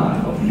alumni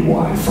of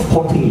EY,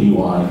 supporting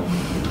EY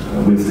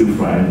with still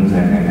friends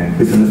and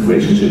business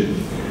relationship.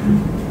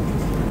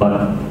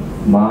 But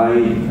my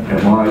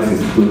advice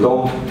is to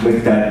don't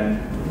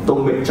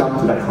jump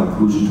to that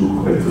conclusion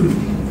too quickly.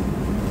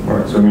 All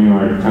right, so I mean,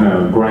 kind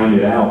of grind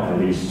it out at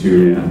least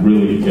to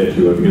really get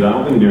to it, because I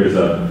don't think there's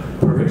a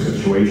perfect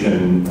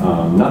situation.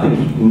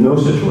 No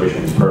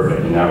situation is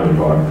perfect in that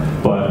regard.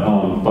 But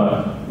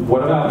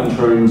what about in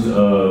terms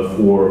of,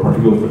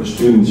 particularly for the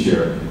students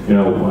here? You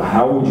know,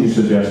 how would you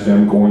suggest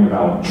them going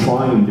about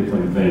trying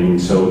different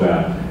things so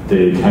that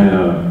they kind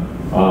of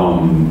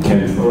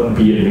can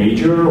be a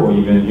major or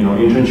even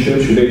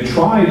internship? Should they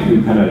try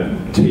to kind of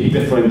take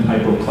different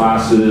type of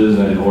classes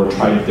or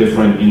try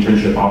different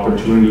internship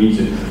opportunities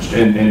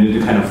and to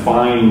kind of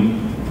find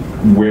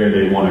where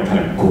they want to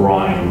kind of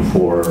grind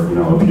for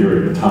a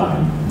period of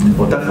time?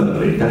 Well,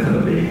 definitely.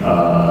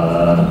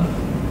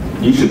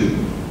 You should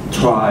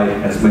try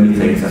as many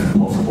things as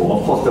possible.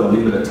 Of course, there are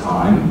limited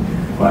time,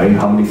 right?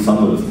 How many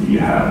summers do you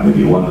have?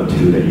 Maybe 1 or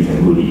 2 that you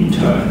can really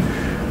intern.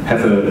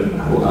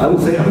 I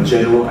would say have a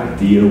general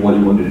idea of what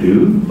you want to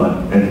do,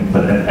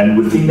 and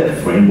within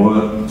that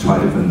framework, try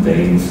different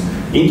things.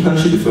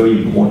 Internship is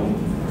very important.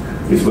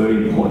 It's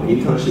very important.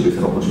 Internship is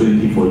an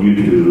opportunity for you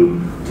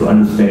to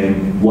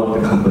understand what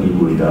the company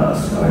really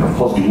does. Of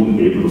course, you wouldn't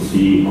be able to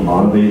see a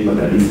lot of it, but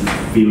at least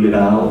feel it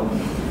out.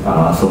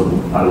 So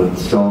I would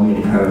strongly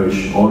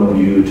encourage all of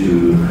you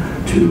to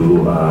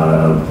do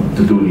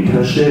an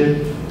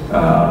internship,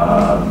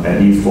 at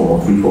least for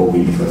 3-4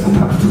 weeks, or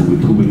sometimes 2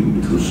 weeks. 2 weeks would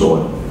be too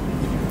short.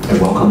 And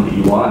welcome to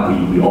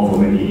EY. We offer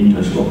many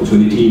internship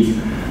opportunities,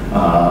 I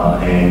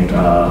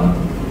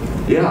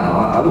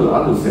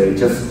would say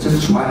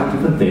just try out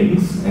different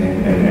things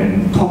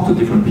and talk to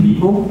different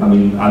people. I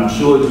mean, I'm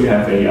sure you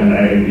have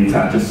in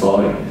fact, I just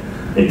saw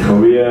a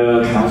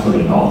career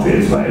counseling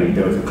office, right?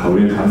 There was a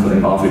career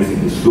counseling office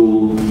in the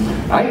school.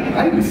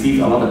 I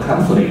received a lot of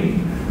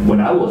counseling when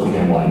I was in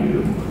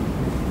NYU,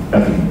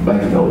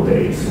 back in those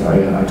days.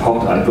 Right?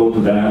 I go to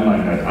them, I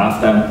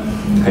ask them,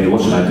 hey,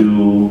 what should I do?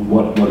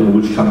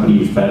 Which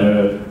company is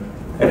better?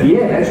 At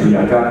the end, actually,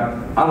 I got,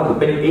 out of the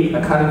big 8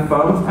 accounting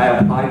firms, I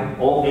applied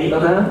all 8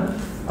 of them.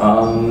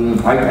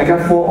 I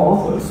got 4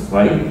 offers,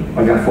 right?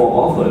 I got 4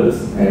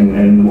 offers,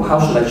 and how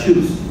should I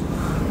choose?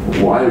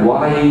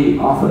 Why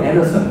Arthur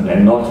Andersen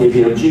and not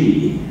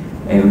KPMG?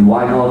 And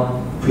why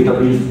not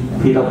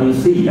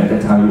PwC? At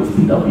that time it was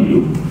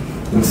PW.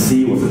 And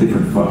C was a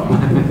different firm.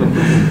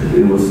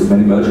 It was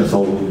many mergers.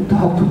 So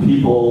talk to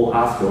people,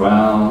 ask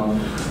around,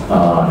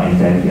 and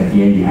then at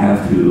the end you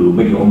have to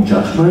make your own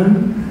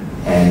judgment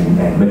and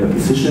make a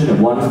decision.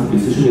 And once the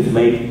decision is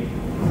made,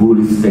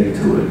 really stick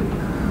to it.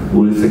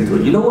 Really stick to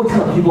it. You know what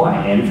kind of people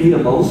I envy the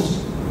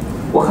most?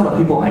 What kind of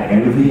people I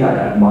envy, I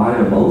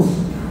admire the most?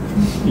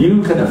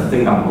 You kind of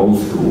think I'm old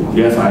school.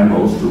 Yes, I'm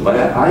old school. But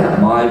I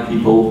admire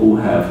people who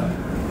have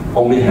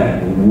only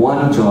had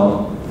one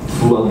job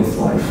throughout his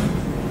life.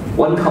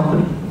 One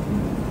company.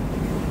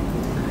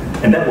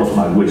 And that was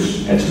my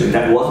wish, actually.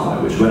 That was my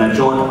wish. When I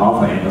joined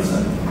Arthur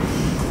Andersen,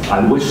 I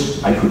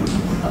wish I could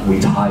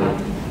retire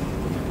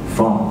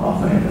from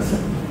Arthur Andersen.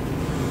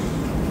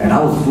 And I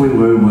was doing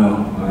very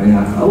well.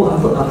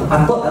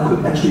 I thought I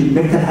could actually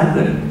make that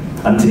happen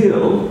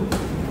until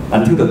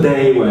the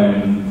day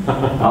when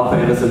Arthur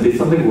Andersen did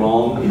something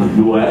wrong in the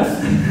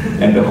US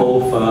and the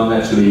whole firm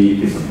actually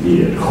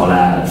disappeared,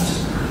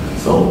 collapsed.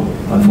 So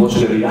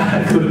unfortunately,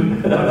 I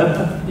couldn't.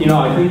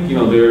 I think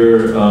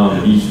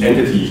these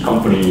entities,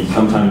 companies,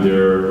 sometimes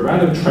they're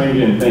rather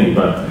transient thing.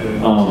 But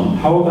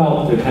how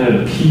about the kind of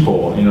the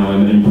people? And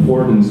the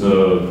importance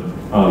of.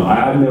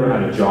 I've never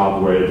had a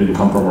job where it didn't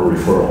come from a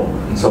referral.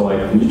 So,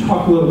 can you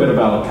talk a little bit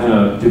about kind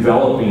of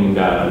developing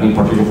that? I think,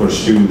 particularly for a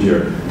student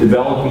here,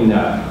 developing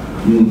that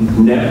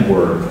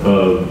network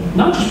of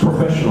not just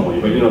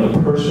professionally, but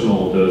the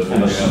personal, the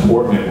kind of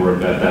support network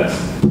that's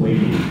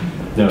played.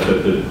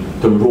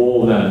 The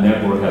role that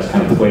network has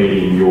kind of played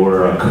in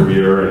your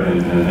career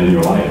and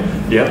your life.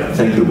 Yeah,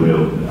 thank you,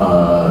 Will.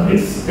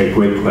 It's a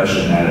great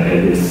question,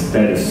 and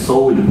that is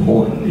so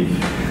important.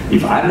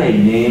 If I may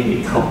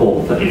name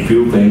a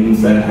few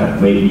things that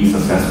have made me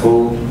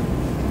successful,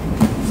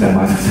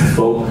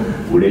 semi-successful,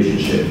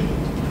 relationship.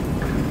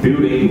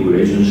 Building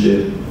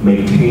relationship,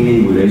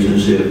 maintaining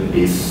relationship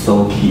is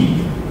so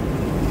key,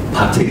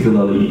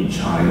 particularly in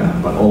China.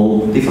 But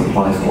this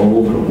applies all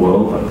over the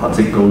world, but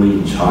particularly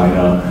in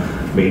China.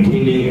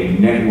 Maintaining a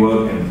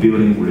network and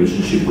building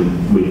relationship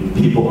with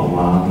people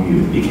around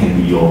you. It can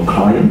be your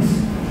clients,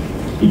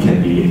 it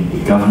can be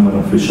a government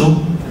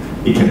official,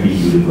 it can be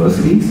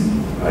universities.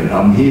 Right?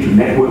 I'm here to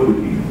network with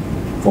you.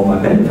 for my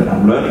benefit.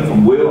 I'm learning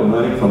from Will, I'm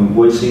learning from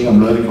Will Hsieh, I'm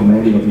learning from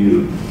many of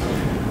you.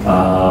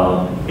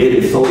 It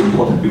is so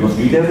important because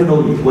you never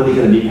know when you're going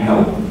to need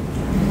help.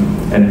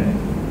 And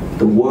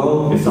the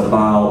world is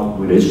about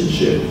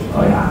relationship.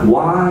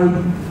 Why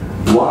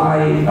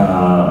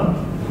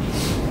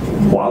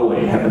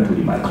Huawei happened to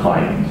be my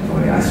client?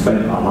 I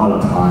spent a lot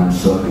of time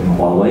serving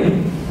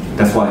Huawei.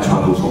 That's why I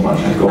travel so much.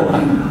 I go.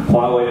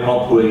 Huawei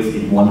operates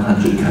in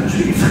 100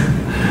 countries.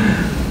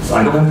 So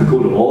I don't have to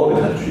go to all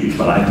the countries,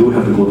 but I do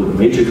have to go to the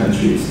major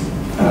countries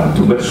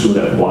to make sure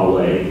that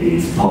Huawei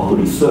is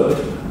properly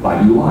served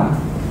by EY.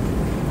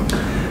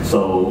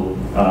 So,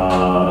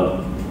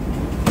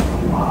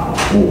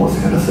 what was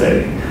I going to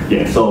say?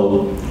 Yeah,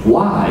 so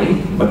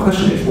why, my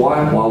question is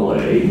why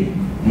Huawei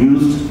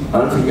used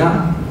Ernst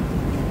Young?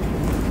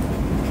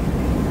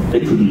 They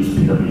could use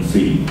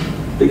PwC,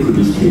 they could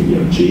use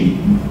KPMG,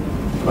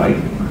 right?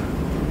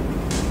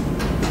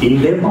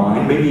 In their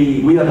mind,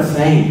 maybe we are the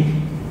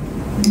same,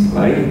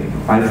 right?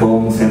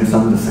 iPhone,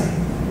 Samsung, the same.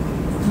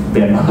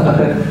 They're not.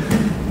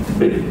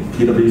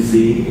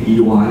 PwC,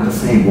 EY, the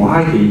same.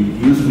 Why they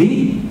use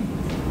me?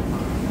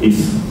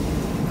 Is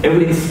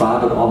everything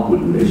started off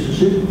with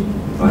relationship,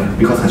 right?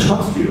 Because I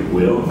trust you,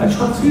 Will. I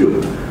trust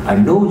you. I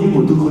know you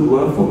will do good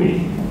work for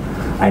me.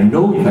 I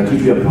know if I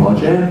give you a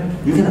project,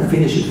 you're gonna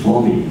finish it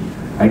for me.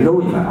 I know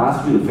if I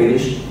ask you to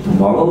finish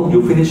tomorrow,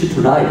 you'll finish it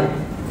tonight.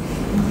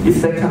 It's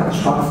that kind of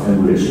trust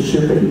and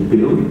relationship that you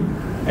build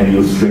and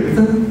you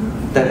strengthen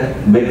that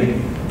make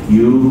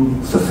you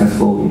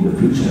successful in the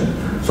future.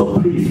 So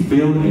please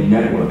build a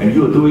network, and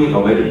you are doing it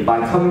already.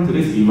 By coming to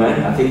this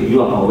event, I think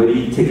you are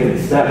already taking a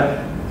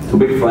step to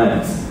make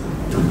friends,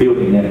 to build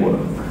a network,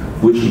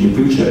 which in the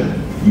future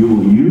you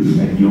will use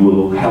and you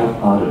will help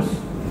others.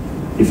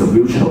 It's a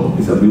mutual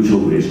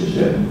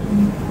relationship.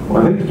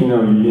 Well, I think,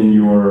 in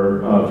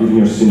your, given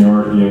your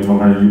seniority and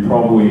Hong, you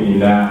probably in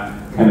that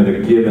kind of the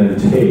give and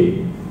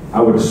take,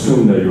 I would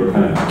assume that you're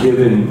kind of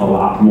giving a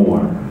lot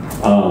more.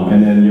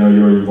 And then,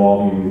 you're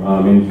involving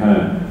in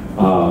kind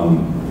of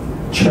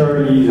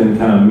charities and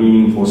kind of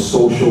meaningful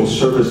social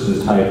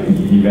services type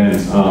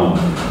events.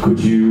 Could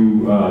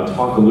you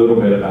talk a little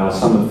bit about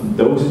some of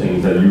those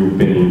things that you've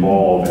been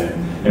involved in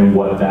and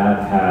what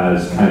that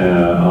has kind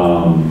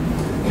of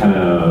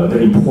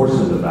the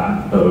importance of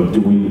that, of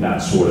doing that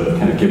sort of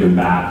kind of giving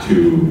back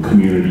to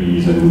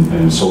communities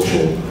and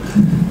social?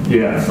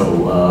 Yeah,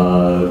 so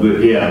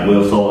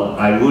well, so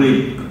I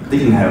really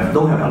don't have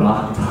a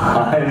lot of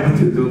time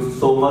to do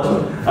so much.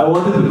 I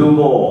wanted to do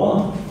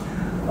more.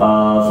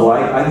 So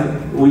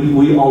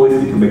we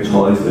always need to make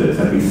choices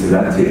and be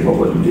selective for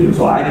what we do.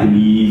 So I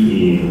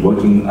believe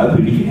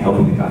in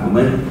helping the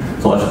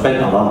government. So I spend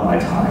a lot of my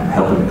time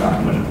helping the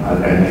government.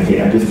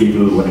 And I just give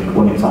you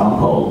one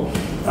example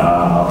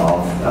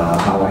of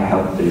how I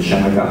helped the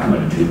Shanghai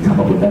government to come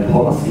up with that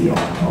policy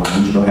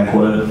on regional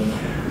headquarters.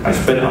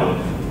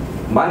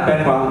 My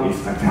background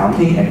is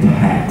accounting and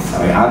tax.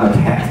 I'm a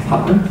tax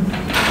partner.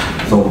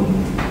 So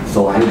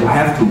I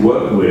have to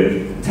work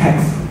with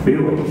tax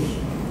bureaus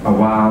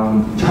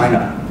around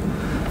China.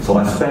 So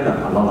I spend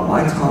a lot of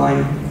my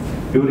time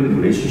building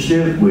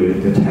relationship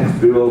with the tax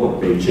bureau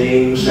of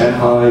Beijing,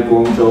 Shanghai,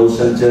 Guangzhou,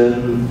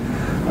 Shenzhen,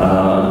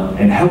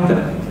 and help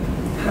them,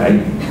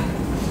 right?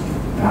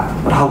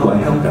 But how do I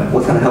help them?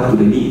 What kind of help do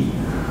they need?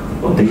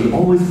 Well, they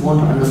always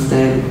want to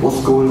understand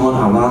what's going on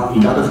around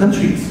in other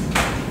countries.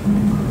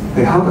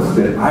 Hey, how does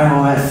the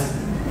IRS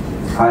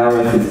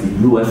is the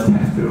US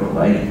tax bureau,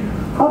 right?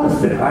 How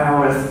does the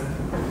IRS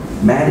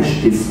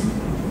manage this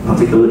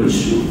particular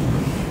issue?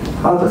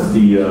 How does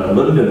the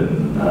London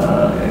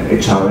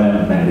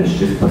HRM manage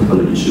this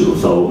particular issue?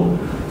 So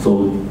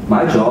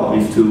my job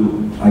is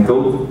I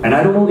go, and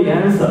I don't know the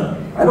answer.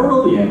 I don't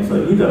know the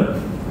answer either.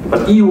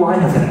 But EY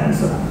has an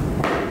answer.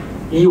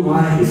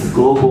 EY is a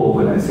global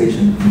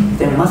organization.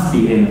 There must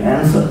be an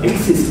answer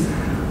exist.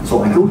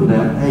 So I go to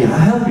them. Hey, I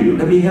help you.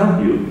 Let me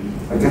help you.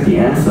 I get the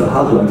answer.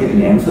 How do I get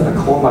the answer? I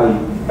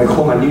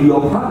call my New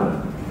York partner.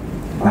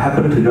 I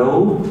happen to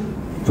know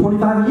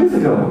 25 years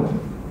ago.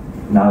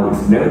 Now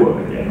it's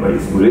network again, right?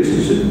 It's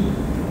relationship.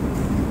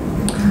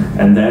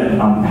 And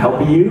then I'm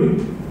helping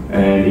you.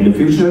 And in the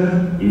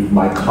future, if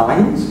my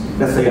clients,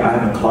 let's say I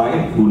have a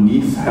client who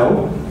needs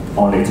help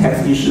on a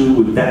tax issue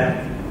with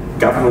that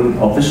government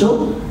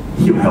official,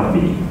 he'll help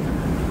me.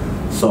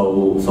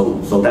 So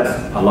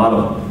that's a lot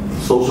of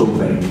social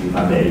things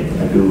I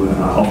do.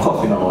 Of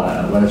course,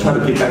 when I try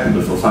to give back to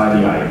the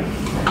society,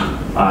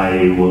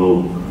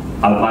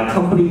 my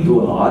company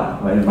do a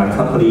lot, right? My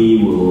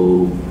company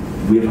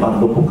we have a lot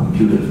of local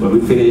computers. When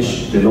we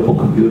finish the local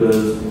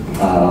computers,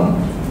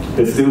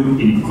 they're still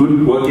in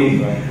good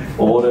working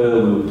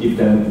order. We'll give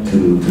them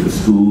to the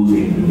schools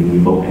in the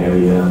remote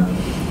area.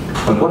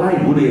 But what I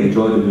really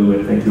enjoy to do,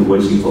 and thank you,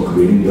 Will Hsieh, for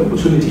creating the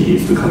opportunity,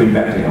 is to coming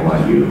back to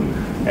NYU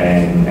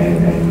and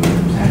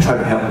try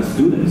to help the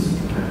students.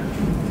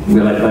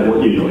 Like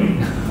what you're doing.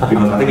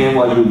 Because I think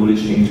NYU really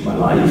changed my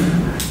life.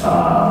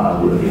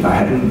 If I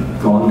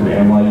hadn't gone to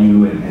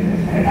NYU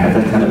and had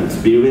that kind of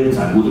experience,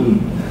 I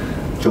wouldn't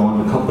join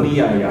the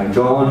company I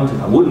joined,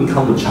 I wouldn't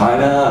come to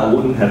China, I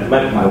wouldn't have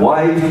met my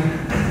wife,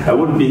 I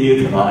wouldn't be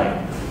here tonight.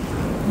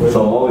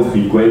 So always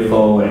be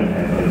grateful,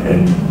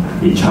 and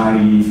in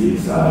Chinese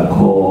it's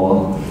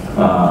called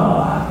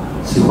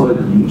是会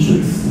饮水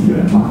思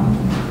源嘛，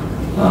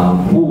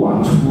不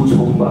枉初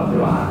衷吧，对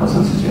吧？好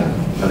像是这样。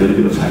A little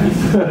bit of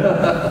Chinese.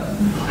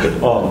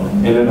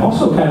 And then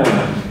also kind of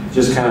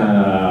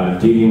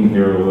digging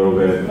here a little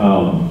bit.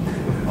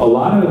 A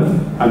lot of,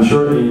 I'm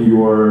sure in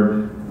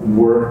your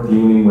work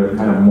dealing with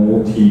kind of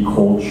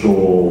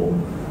multicultural,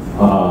 I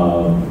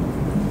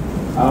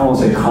don't want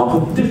to say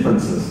conflict,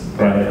 differences,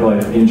 right?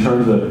 Like in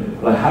terms of,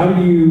 like how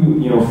do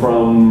you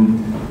from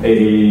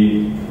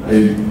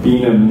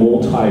being a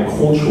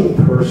multicultural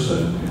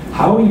person,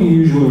 how do you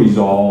usually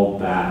resolve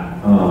that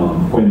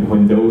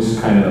when those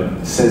kind of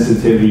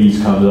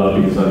sensitivities comes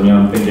up? Because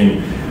I'm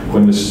thinking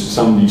when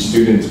some of these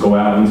students go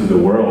out into the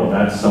world,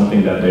 that's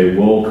something that they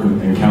will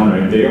encounter.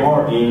 And they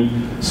are in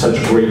such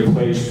a great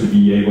place to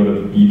be able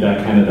to be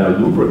that kind of that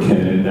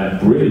lubricant and that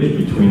bridge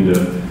between the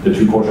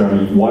two cultures. I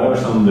mean, what are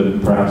some of the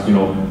perhaps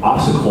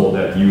obstacles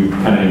that you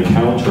kind of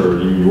encounter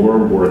in your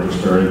work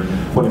experience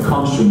when it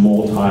comes to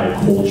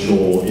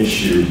multicultural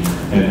issues,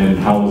 and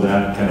how is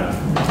that kind of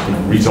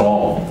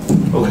resolved?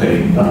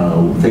 Okay,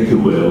 thank you,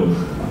 Will.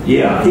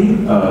 Yeah, I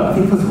think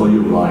first of all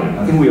you're right.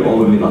 I think we are all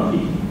very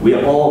lucky. We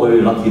are all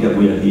very lucky that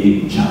we are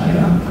here in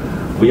China.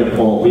 We are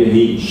here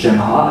in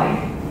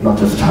Shanghai, not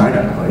just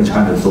China. Right?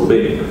 China is so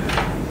big.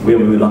 We are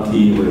very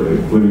lucky. We're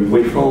very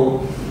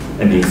grateful,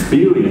 and the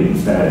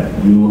experience that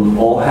you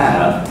all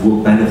have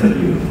will benefit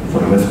you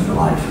for the rest of your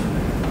life.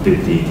 The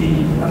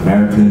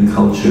American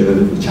culture,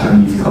 the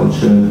Chinese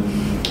culture,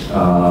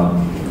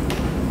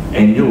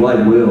 and you're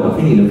right, Will. I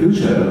think in the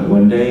future,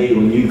 when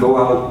you go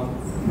out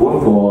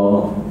work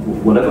for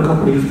whatever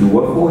companies you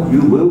work for,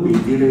 you will be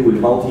dealing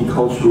with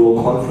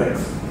multicultural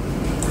conflicts.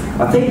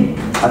 I think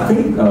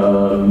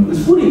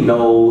there's really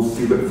no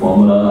secret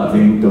formula. I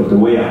think the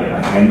way I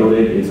handle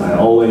it is I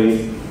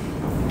always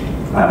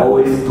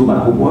do my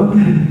homework.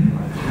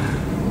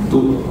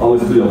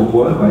 Always do your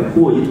homework, right?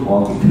 Who are you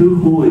talking to?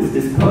 Who is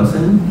this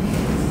person?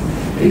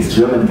 It's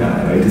German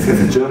guy, right? This guy's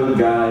a German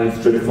guy,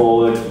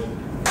 straightforward,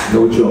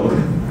 no joke.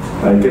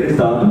 Right? Get it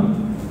done.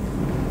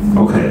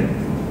 Okay.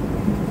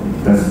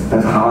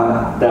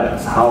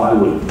 That's how I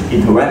would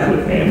interact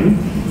with him.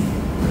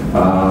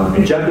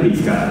 A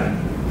Japanese guy,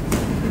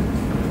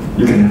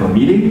 you can have a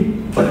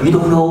meeting, but you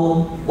don't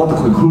know what the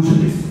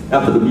conclusion is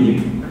after the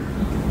meeting.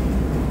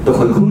 The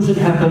conclusion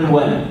happened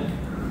when?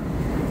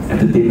 At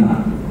the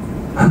dinner.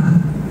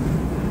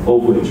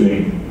 Over a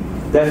drink.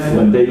 That's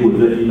when they would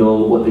let you know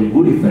what they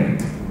really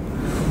think.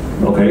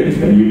 Okay,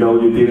 and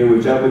you're dealing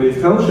with Japanese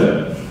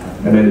culture,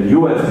 and then the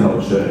US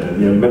culture,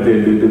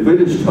 the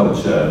British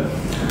culture,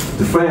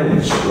 the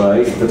French,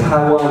 right? The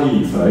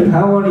Taiwanese, right?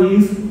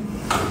 Taiwanese,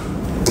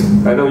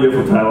 I know you're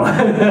from Taiwan.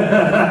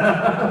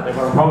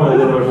 They're probably a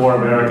little bit more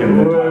American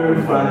than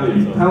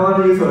Taiwanese.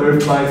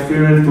 Taiwanese, my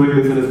experience doing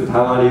business with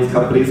Taiwanese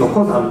companies, of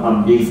course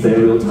I'm being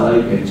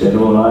stereotyped and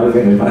generalized,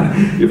 and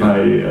if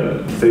I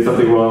say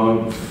something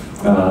wrong,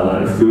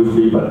 excuse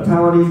me, but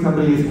Taiwanese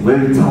companies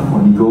very tough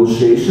on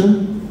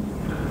negotiation.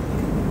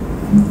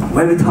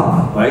 Very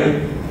tough,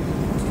 right?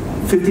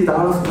 $50?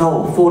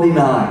 No,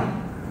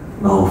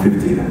 $49. No,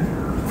 50.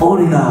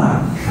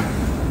 49.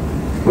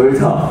 Very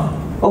tough.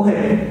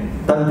 Okay,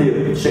 done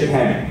deal. Shake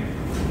hand.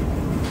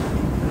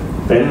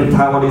 Then the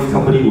Taiwanese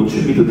company will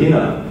treat me to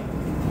dinner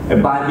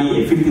and buy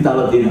me a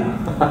 $50 dinner.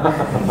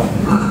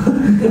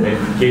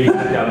 They gave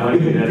that money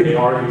that they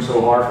argue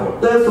so hard for.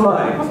 That's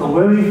right. So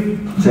very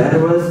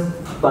generous,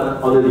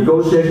 but on the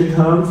negotiation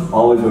terms,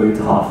 always very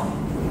tough.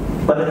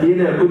 But at the end,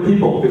 they're good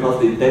people because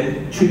they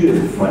then treat you as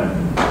a friend.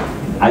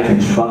 I can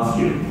trust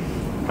you.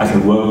 I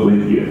can work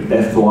with you.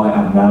 That's why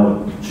I'm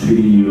now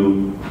treating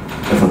you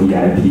as a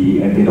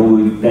VIP, and they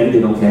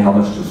don't care how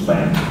much to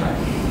spend.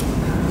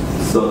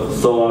 So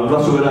I'm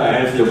not sure whether I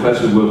answered your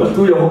question, Will, but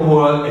do your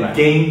homework and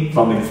gain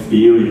from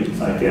experience,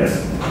 I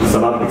guess. It's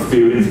about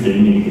experience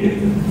gaining here.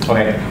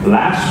 Okay,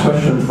 last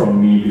question from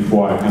me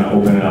before I kind of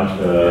open it up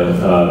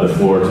the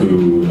floor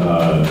to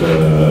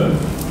the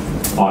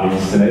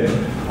audience today.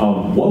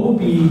 What would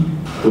be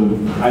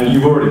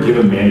you've already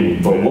given many,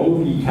 but what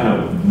would be kind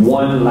of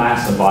one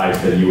last advice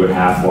that you would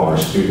have for our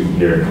student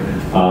here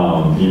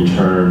in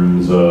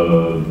terms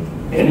of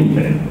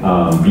anything,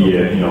 be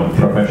it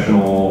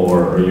professional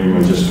or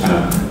even just kind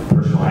of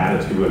personal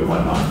attitude and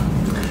whatnot?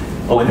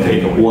 One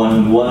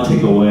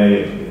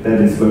takeaway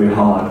that is very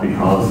hard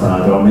because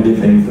there are many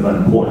things that are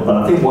important. But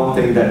I think one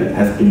thing that it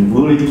has been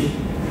really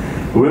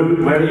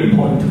very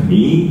important to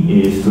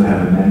me is to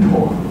have a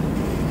mentor.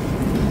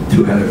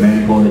 To have a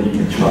mentor that you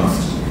can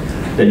trust,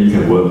 that you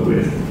can work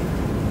with,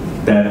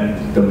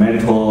 that the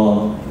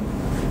mentor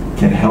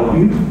can help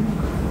you,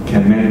 the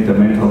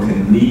mentor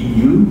can lead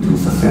you to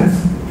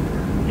success.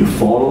 You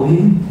follow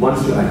him.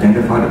 Once you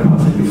identify the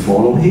person, you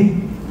follow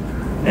him,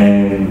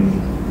 and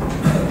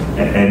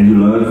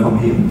you learn from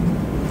him.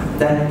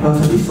 That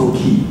person is so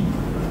key.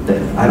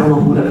 That I don't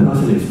know who that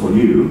person is for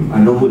you. I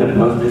know who that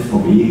person is for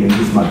me, and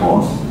he's my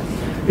boss.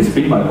 He's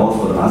been my boss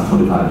for the last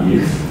 25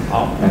 years.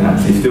 Oh. And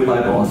he's still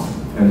my boss.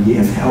 And he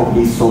has helped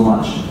me so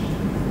much.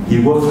 He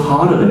works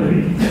harder than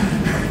me.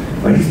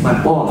 But he's my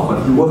boss,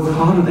 but he works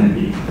harder than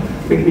me.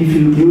 Make me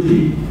feel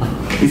guilty.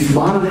 He's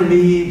smarter than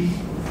me,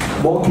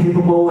 more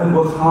capable, and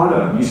works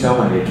harder. You sound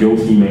like a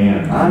guilty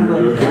man.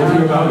 You're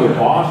guilty about your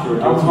boss, you're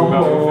guilty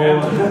about your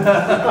family.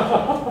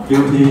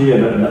 Guilty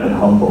and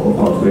humble, of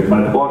course.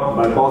 My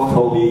boss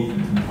told me,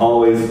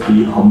 always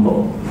be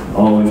humble.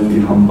 Always be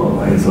humble.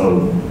 Right?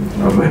 So,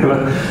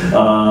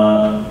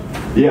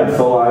 yeah,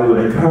 so I would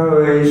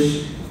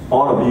encourage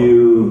all of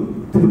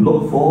you to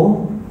look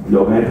for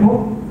your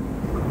mentor.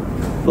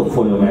 Look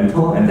for your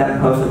mentor, and that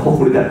person,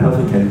 hopefully that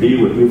person can be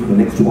with you for the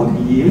next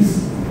 20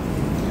 years.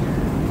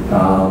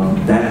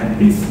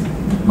 That is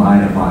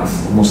my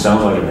advice. Almost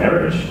sounds like a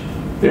marriage.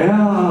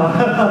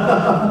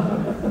 Yeah.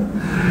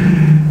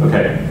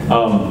 Okay.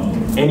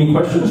 Any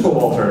questions for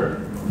Walter?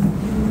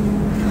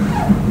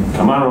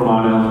 Come on,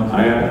 Romano.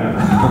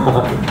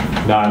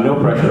 Nah, no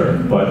pressure.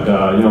 But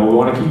you know, we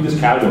want to keep this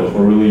casual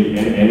for really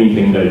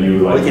anything that you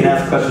like. We can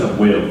ask questions of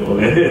Will.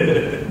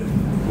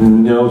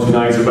 No, too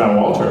nice about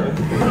Walter.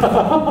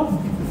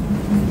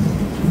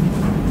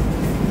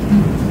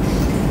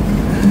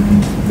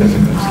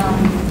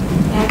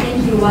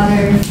 Thank you,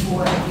 Walter,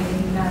 for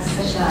giving us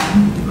such a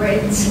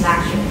great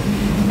lecture.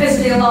 It's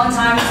been a long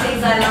time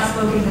since I last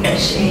spoke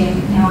English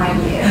in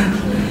NYU.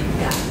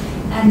 Yeah.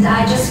 And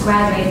I just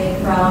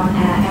graduated from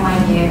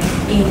NYU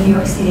in New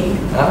York City.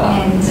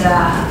 And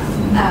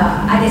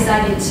I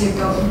decided to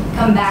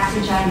come back to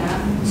China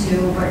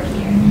to work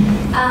here.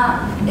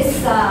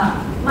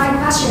 My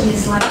question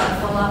is like a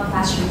follow-up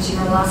question to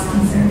your last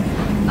answer.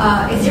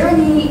 Is there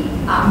any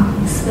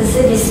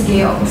specific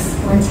skills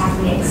or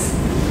techniques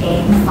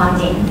in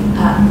finding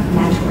a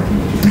mentor?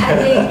 I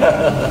think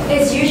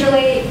it's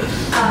usually,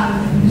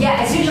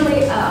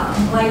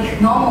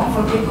 like normal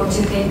for people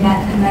to think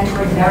that a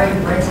mentor is very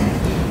important,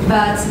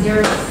 but there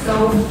are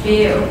so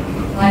few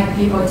like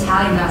people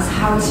telling us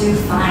how to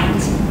find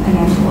a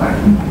mentor.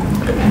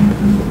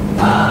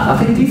 I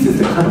think this is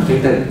the kind of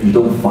thing that you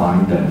don't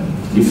find them.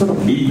 You sort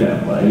of meet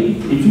them, right?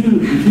 If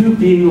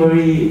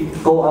you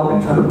go out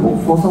and try to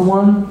look for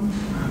someone,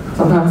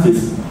 sometimes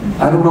it's,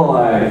 I don't know,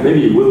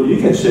 maybe Will, you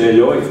can share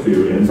your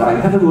experience. I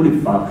haven't really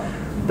found,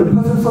 the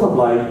person sort of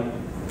like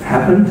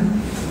happened.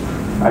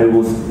 I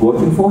was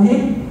working for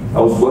him,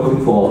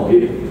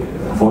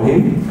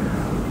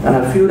 and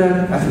I feel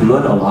that I can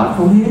learn a lot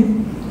from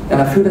him, and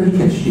I feel that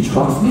he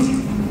trusts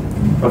me.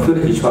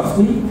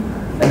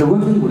 And the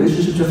working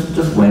relationship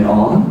just went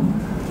on.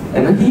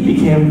 And then he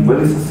became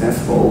very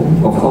successful.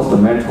 Of course, the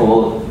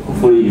mentor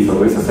hopefully is a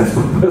very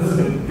successful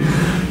person.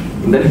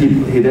 And then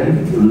he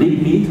then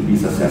lead me to be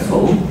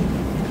successful.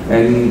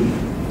 And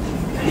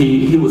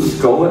he would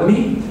scold at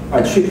me.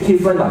 I treat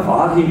him like my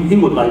father. He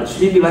would like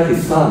treat me like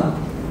his son.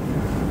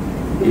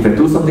 If I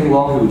do something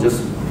wrong, he would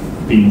just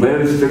be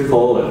very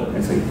straightforward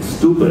and say,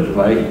 "Stupid,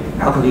 right?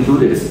 How can you do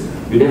this?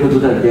 You never do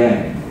that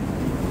again."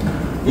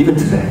 Even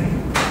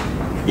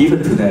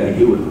today,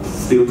 he would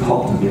still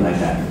talk to me like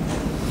that.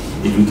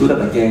 If you do that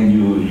again,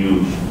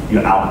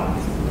 you're out.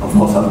 Of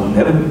course, I will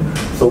never.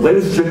 So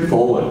very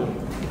straightforward,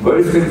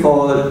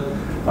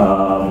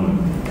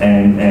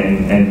 and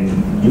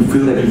you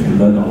feel that you can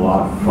learn a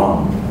lot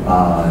from.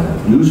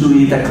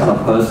 Usually, that kind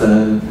of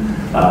person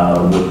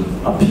would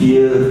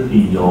appear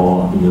in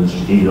your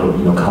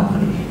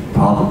company,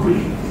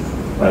 probably,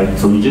 right?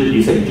 So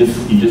you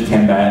just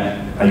came back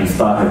and have you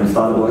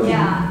started working?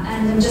 Yeah,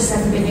 and I'm just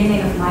at the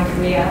beginning of my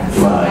career,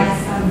 so right.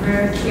 I'm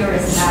very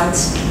curious about.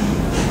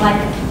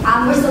 Like,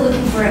 we're still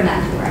looking for a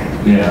mentor.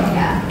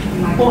 Yeah.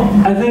 Well,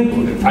 I think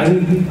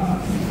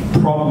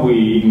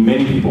probably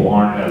many people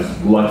aren't as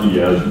lucky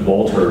as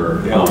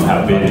Walter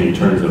have been in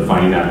terms of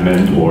finding that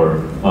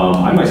mentor.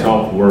 I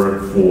myself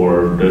work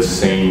for the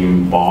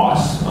same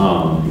boss.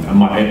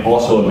 I'm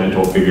also a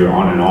mentor figure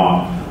on and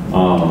off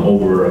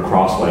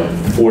across like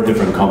 4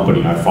 different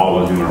companies. I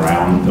follow him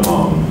around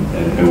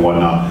and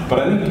whatnot. But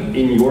I think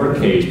in your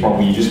case,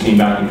 probably you just came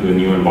back into a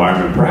new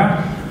environment.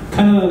 Perhaps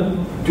kind of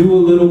do a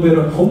little bit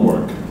of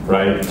homework,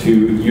 right?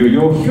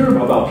 You'll hear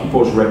about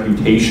people's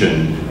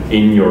reputation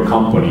in your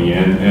company,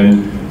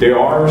 and there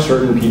are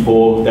certain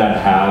people that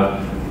have,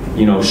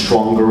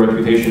 stronger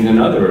reputation than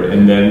others.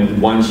 And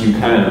then once you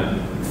kind of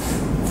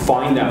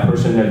find that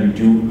person that you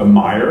do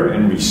admire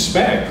and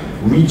respect,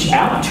 reach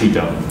out to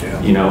them,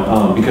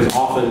 because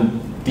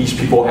often these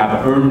people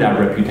have earned that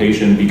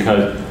reputation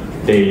because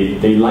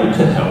they like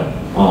to help,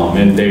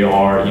 and they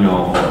are,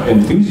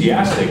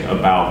 enthusiastic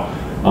about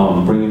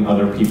bringing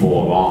other people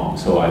along.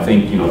 So I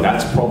think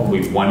that's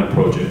probably one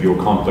approach if your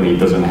company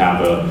doesn't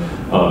have a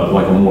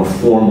more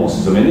formal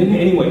system. And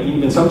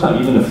anyway,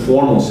 sometimes the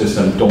formal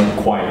system don't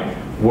quite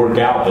work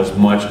out as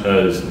much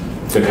as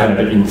the kind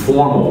of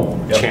informal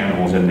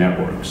channels and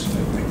networks.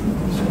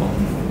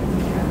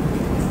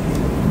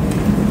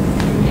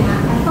 Yeah,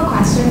 I have a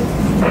question.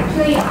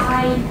 Actually,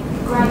 I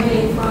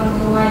graduated from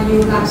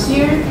NYU last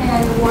year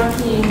and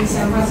worked in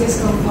San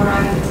Francisco for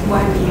around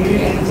 1 year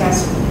and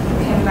just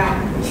came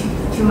back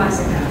 2 months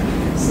ago.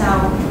 So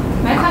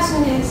my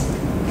question is,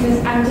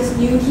 because I'm just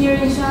new here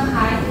in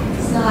Shanghai,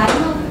 so I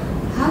don't know,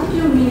 how did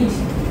you really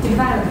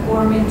develop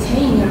or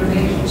maintain a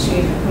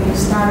relationship when you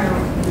started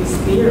with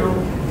zero?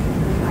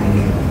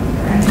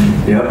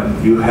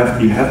 Yeah, you have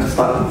to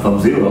start from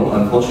zero.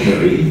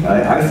 Unfortunately,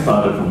 I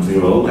started from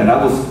zero, and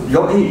I was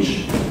your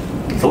age.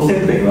 So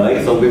same thing,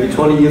 right? So maybe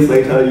 20 years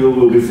later, you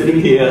will be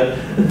sitting here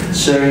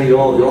sharing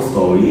your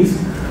stories.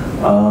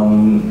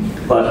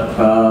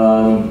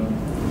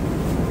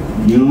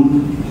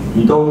 You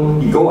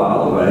go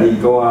out, right? You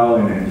go out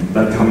and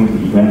like coming to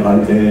an event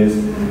like this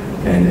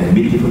and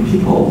meet different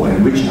people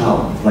and reach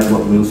out, like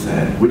what Will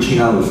said. Reaching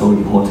out is so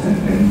important,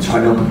 and try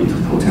not to be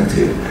too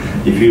protective.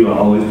 If you are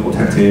always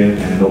protective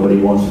and nobody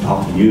wants to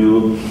talk to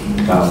you,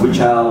 reach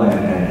out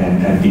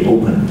and be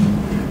open,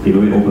 be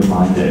very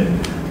open-minded,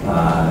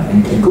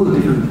 and go to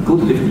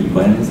different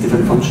events,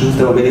 different functions.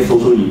 There are many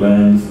social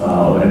events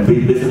and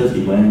business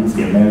events,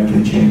 the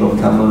American Chamber of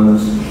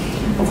Commerce.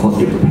 Of course,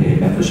 you have to pay a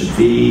membership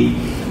fee,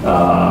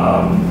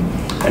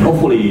 and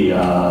hopefully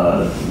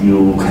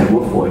you can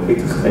work for a big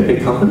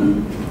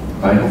company.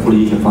 Right? Hopefully,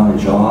 you can find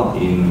a job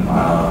in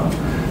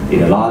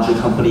a larger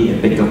company, a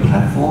bigger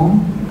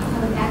platform.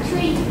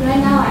 Actually, right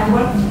now I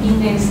work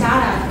in a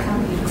startup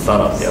company.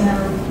 Startup, so,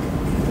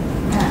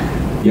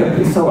 yeah,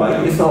 it's all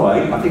right. It's all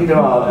right. I think there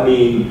are. I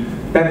mean,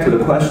 back to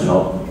the question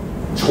of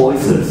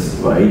choices,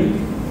 right?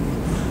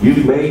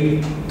 You've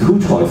made two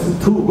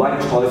right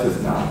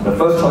choices now. The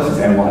first choice is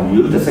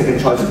NYU. The second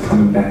choice is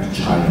coming back to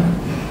China.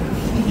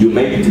 You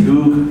made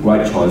two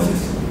right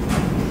choices.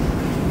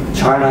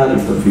 China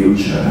is the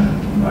future,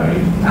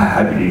 right?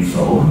 I believe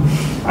so.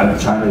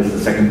 China is the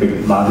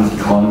second largest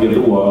economy of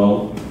the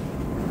world.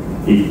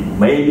 It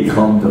may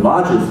become the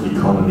largest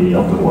economy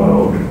of the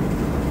world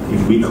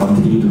if we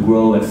continue to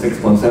grow at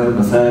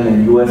 6.7%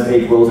 and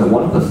USA grows at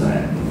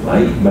 1%,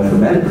 right?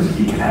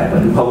 Mathematically, it can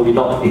happen. Probably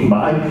not in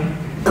my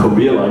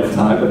career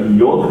lifetime, but in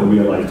your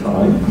career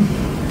lifetime.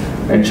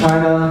 And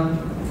China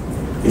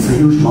is a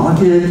huge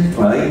market,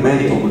 right?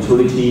 Many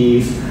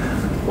opportunities,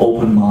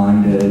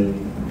 open-minded.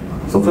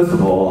 So first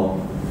of all,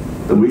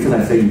 the reason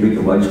I say you make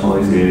the right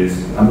choice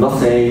is I'm not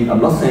saying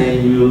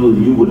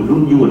you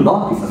would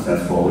not be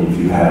successful if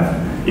you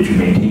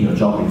maintain your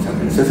job in San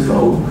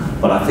Francisco,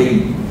 but I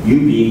think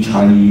you being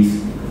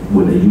Chinese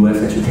with a U.S.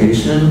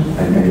 education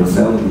and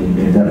yourself in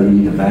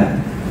the back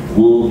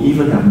will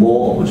even have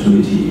more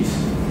opportunities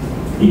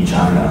in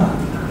China.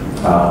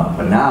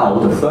 But now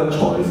the third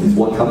choice is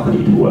what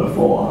company to work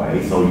for,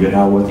 right? So you're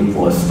now working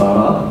for a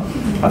startup.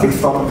 I think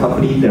startup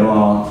company, there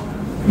are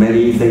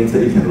many things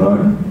that you can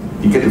learn.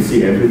 You get to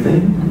see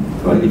everything,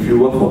 right? If you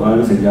work for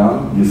Ernst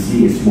Young, you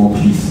see a small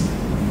piece.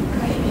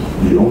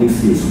 You only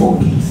see a small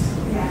piece,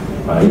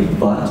 right?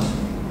 But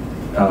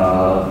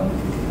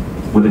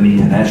with an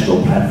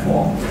international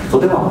platform. So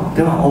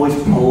there are always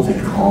pros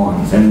and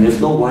cons, and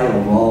there's no right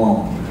or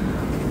wrong.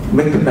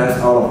 Make the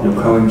best out of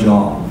your current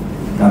job.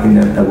 I think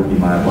that would be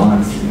my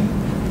advice.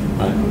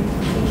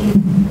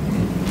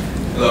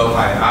 Hello,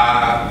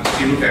 hi.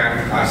 Steve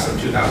fan, class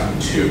of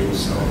 2002,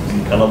 so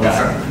Hello, guys.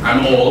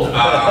 I'm old.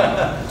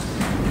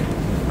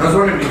 I was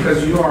wondering,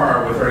 because you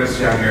are with Ernst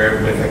Young,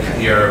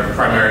 your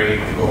primary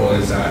goal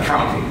is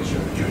accounting as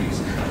your duties.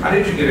 How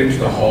did you get into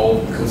the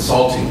whole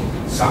consulting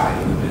side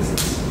of the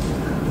business?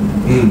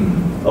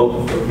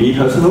 Oh, me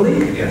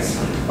personally? Yes.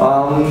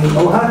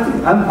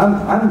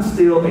 I'm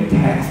still a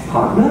tax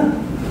partner,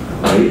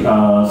 right?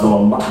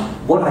 So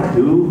what I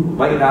do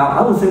right now,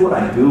 I would say what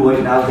I do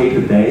right now day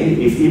to day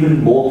is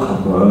even more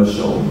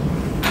commercial.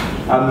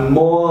 I'm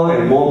more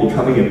and more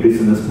becoming a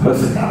business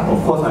person now.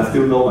 Of course, I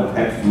still know my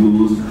tax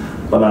rules,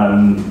 but I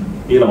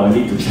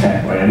need to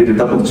check, right? I need to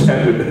double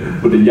check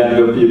with the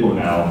younger people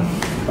now.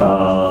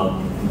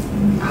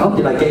 How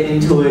did I get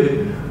into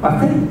it? I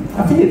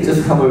think it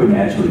just comes very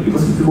naturally,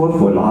 because if you work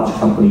for large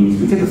companies,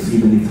 you get to see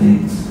many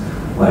things,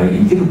 right?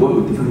 You get to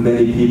work with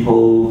many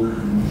people,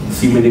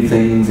 see many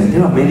things, and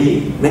there are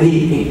many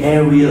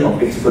areas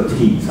of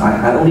expertise.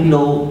 I only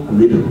know a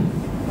little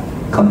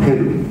compared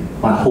to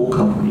my whole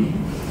company.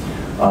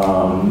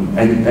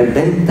 And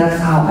then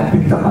that's how I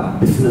picked up my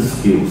business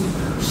skills,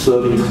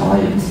 serving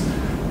clients,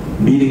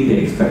 meeting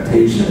their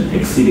expectation,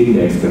 exceeding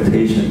their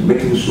expectation,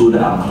 making sure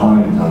that our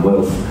clients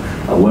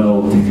are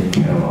well taken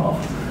care of.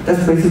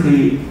 That's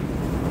basically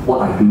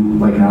what I do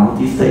right now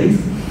these days.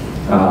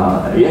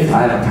 Yes,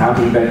 I have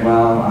accounting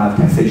background, I have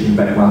taxation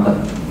background,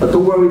 but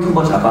don't worry too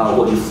much about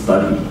what you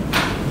study.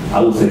 I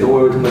would say don't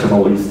worry too much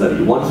about what you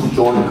study. Once you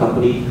join the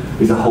company,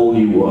 it's a whole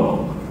new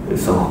world.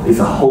 It's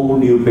a whole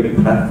new big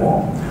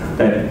platform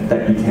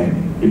that you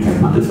can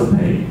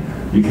participate,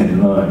 you can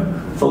learn.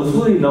 So it's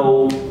really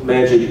no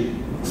magic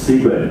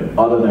secret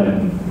other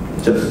than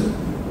just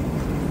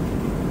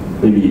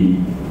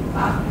maybe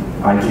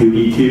IQ,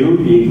 EQ,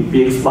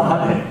 being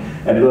smart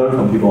and learn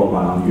from people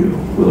around you,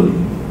 really.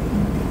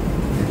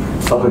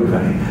 Sorry,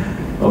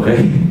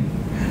 okay?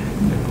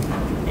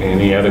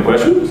 Any other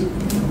questions?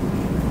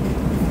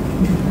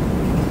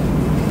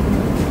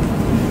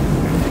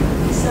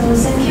 So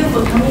thank you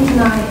for coming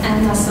tonight.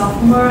 I'm a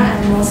sophomore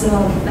and also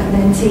a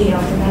mentee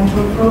of the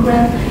mentor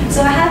program.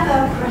 So I have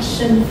a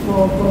question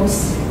for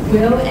both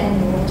Will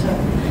and Walter.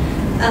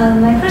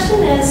 My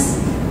question is,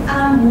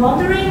 I'm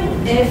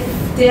wondering if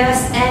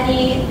there's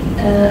any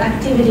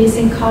activities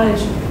in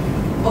college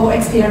or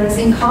experience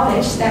in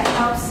college that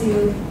helps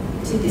you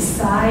to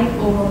decide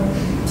or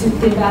to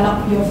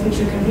develop your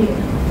future career.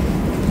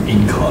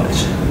 In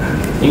college.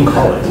 In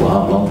college?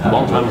 Wow, long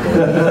time ago.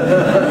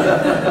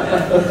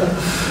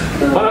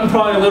 But I'm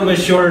probably a little bit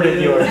shorter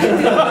than yours.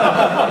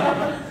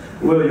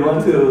 Will, you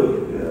want to?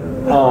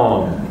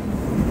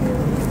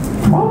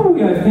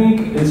 Probably, I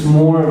think it's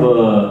more of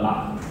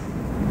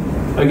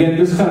a, again,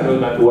 this kind of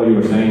goes back to what you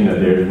were saying, that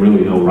there's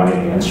really no right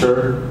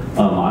answer.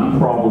 I'm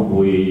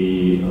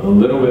probably a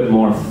little bit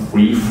more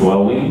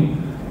free-flowing.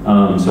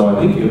 So I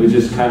think it was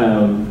just kind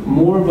of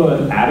more of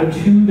an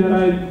attitude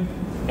that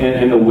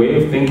and a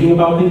way of thinking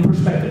about things,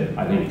 perspective.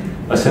 I think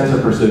a sense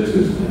of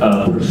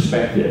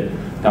perspective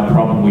that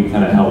probably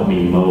kind of helped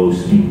me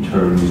most in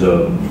terms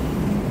of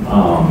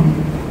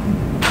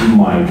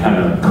my kind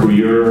of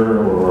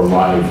career or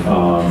life.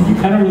 You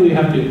kind of really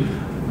have to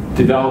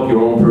develop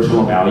your own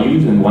personal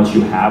values, and once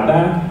you have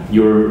that,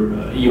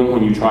 even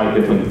when you try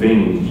different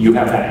things, you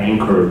have that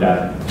anchor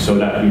so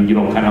that you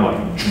don't kind of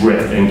like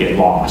drift and get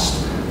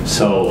lost.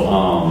 So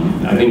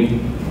I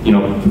think,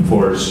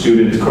 for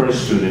students, current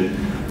students,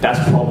 that's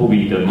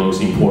probably the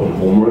most important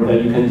homework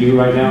that you can do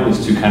right now, is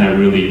to kind of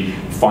really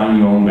find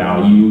your own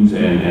values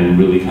and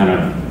really kind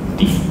of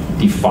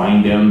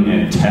define them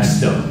and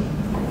test them.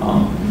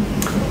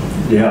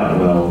 Yeah,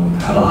 well,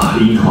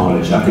 in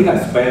college, I think I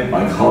spent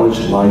my college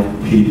life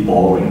pretty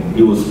boring.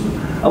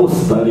 I was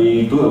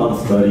studying, doing a lot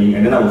of studying,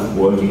 and then I was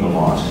working a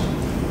lot.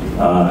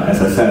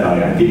 As I said,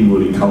 I didn't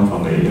really come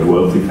from a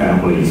wealthy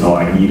family, so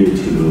I needed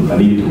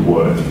to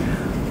work.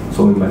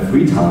 So in my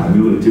free time,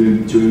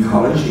 during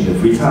college, in the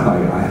free time,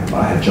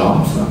 I had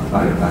jobs.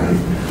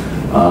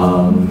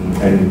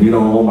 And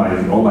all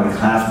my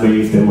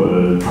classmates, they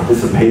were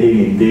participating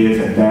in this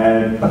and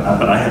that,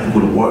 but I had to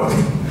go to work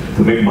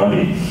to make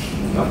money.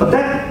 But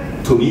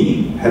that, to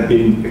me, had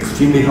been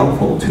extremely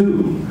helpful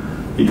too,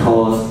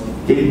 because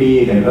it gave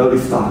me an early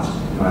start.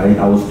 Right?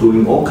 I was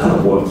doing all kind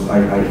of works.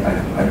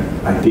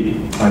 I did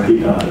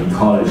in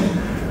college.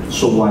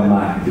 So why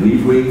my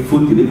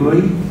food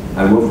delivery.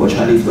 I worked for a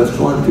Chinese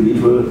restaurant,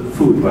 deliver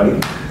food, right?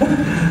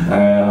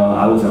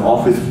 I was an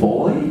office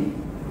boy,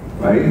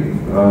 right?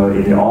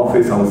 In the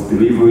office, I was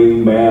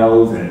delivering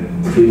mails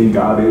and cleaning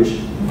garbage.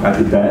 I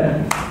did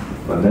that.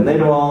 But then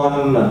later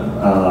on,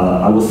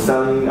 I was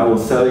selling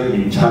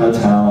in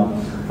Chinatown.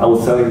 I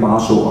was selling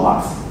martial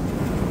arts,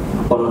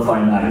 butterfly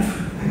knife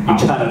in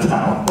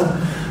Chinatown.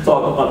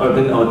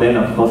 So then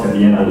of course at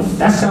the end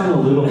that sounded a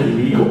little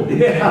illegal.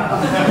 Yeah.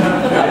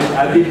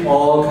 I did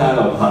all kind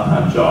of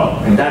part-time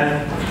jobs, and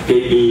that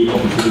gave me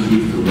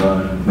opportunities to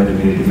learn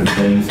many different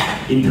things,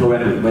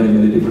 interact with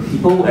many different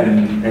people,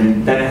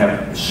 and that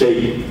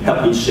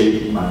helped me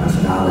shape my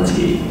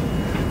personality.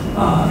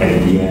 And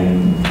in the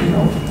end,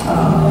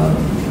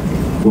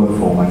 work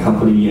for my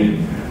company.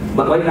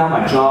 But right now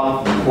my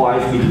job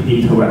requires me to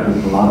interact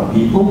with a lot of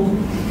people.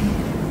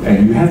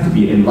 And you have to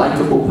be a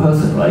likable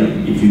person, right?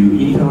 If you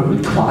interact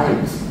with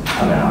clients,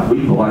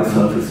 we provide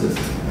services.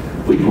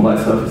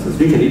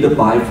 You can either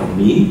buy from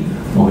me,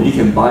 or you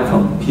can buy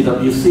from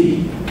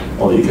PwC,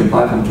 or you can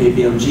buy from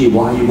KPMG.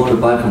 Why you want to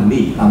buy from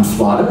me? I'm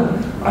smarter.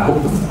 I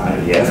hope.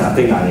 Yes, I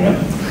think I am.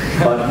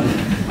 But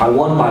I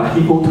want my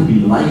people to be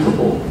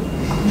likable.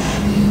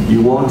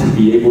 You want to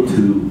be able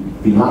to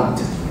be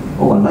liked.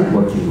 Oh, I like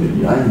working with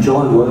you. I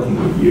enjoy working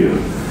with you.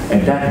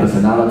 And that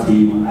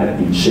personality had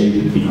been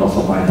shaped because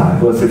of my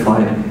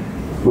diversified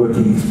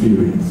working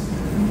experience.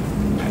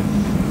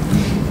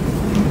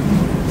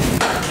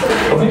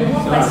 Okay,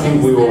 so I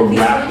think we will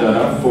wrap that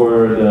up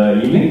for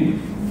the evening.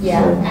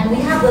 Yeah, and we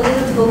have a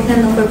little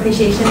token of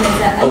appreciation.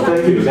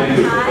 Thank you.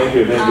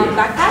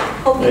 Backpack.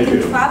 Hope you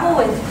can travel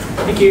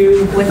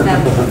with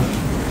them.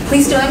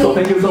 Please join me. So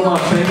thank you so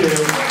much. Thank you.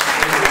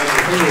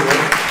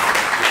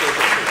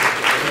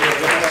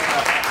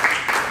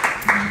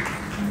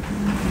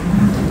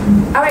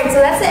 All right, so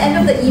that's the end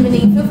of the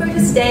evening. Feel free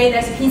to stay.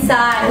 There's pizza,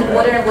 and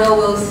Walter and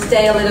Will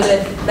stay a little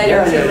bit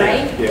later too,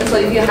 right? Yeah. So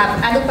if you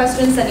have other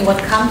questions, then you want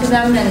to come to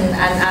them and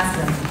ask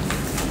them.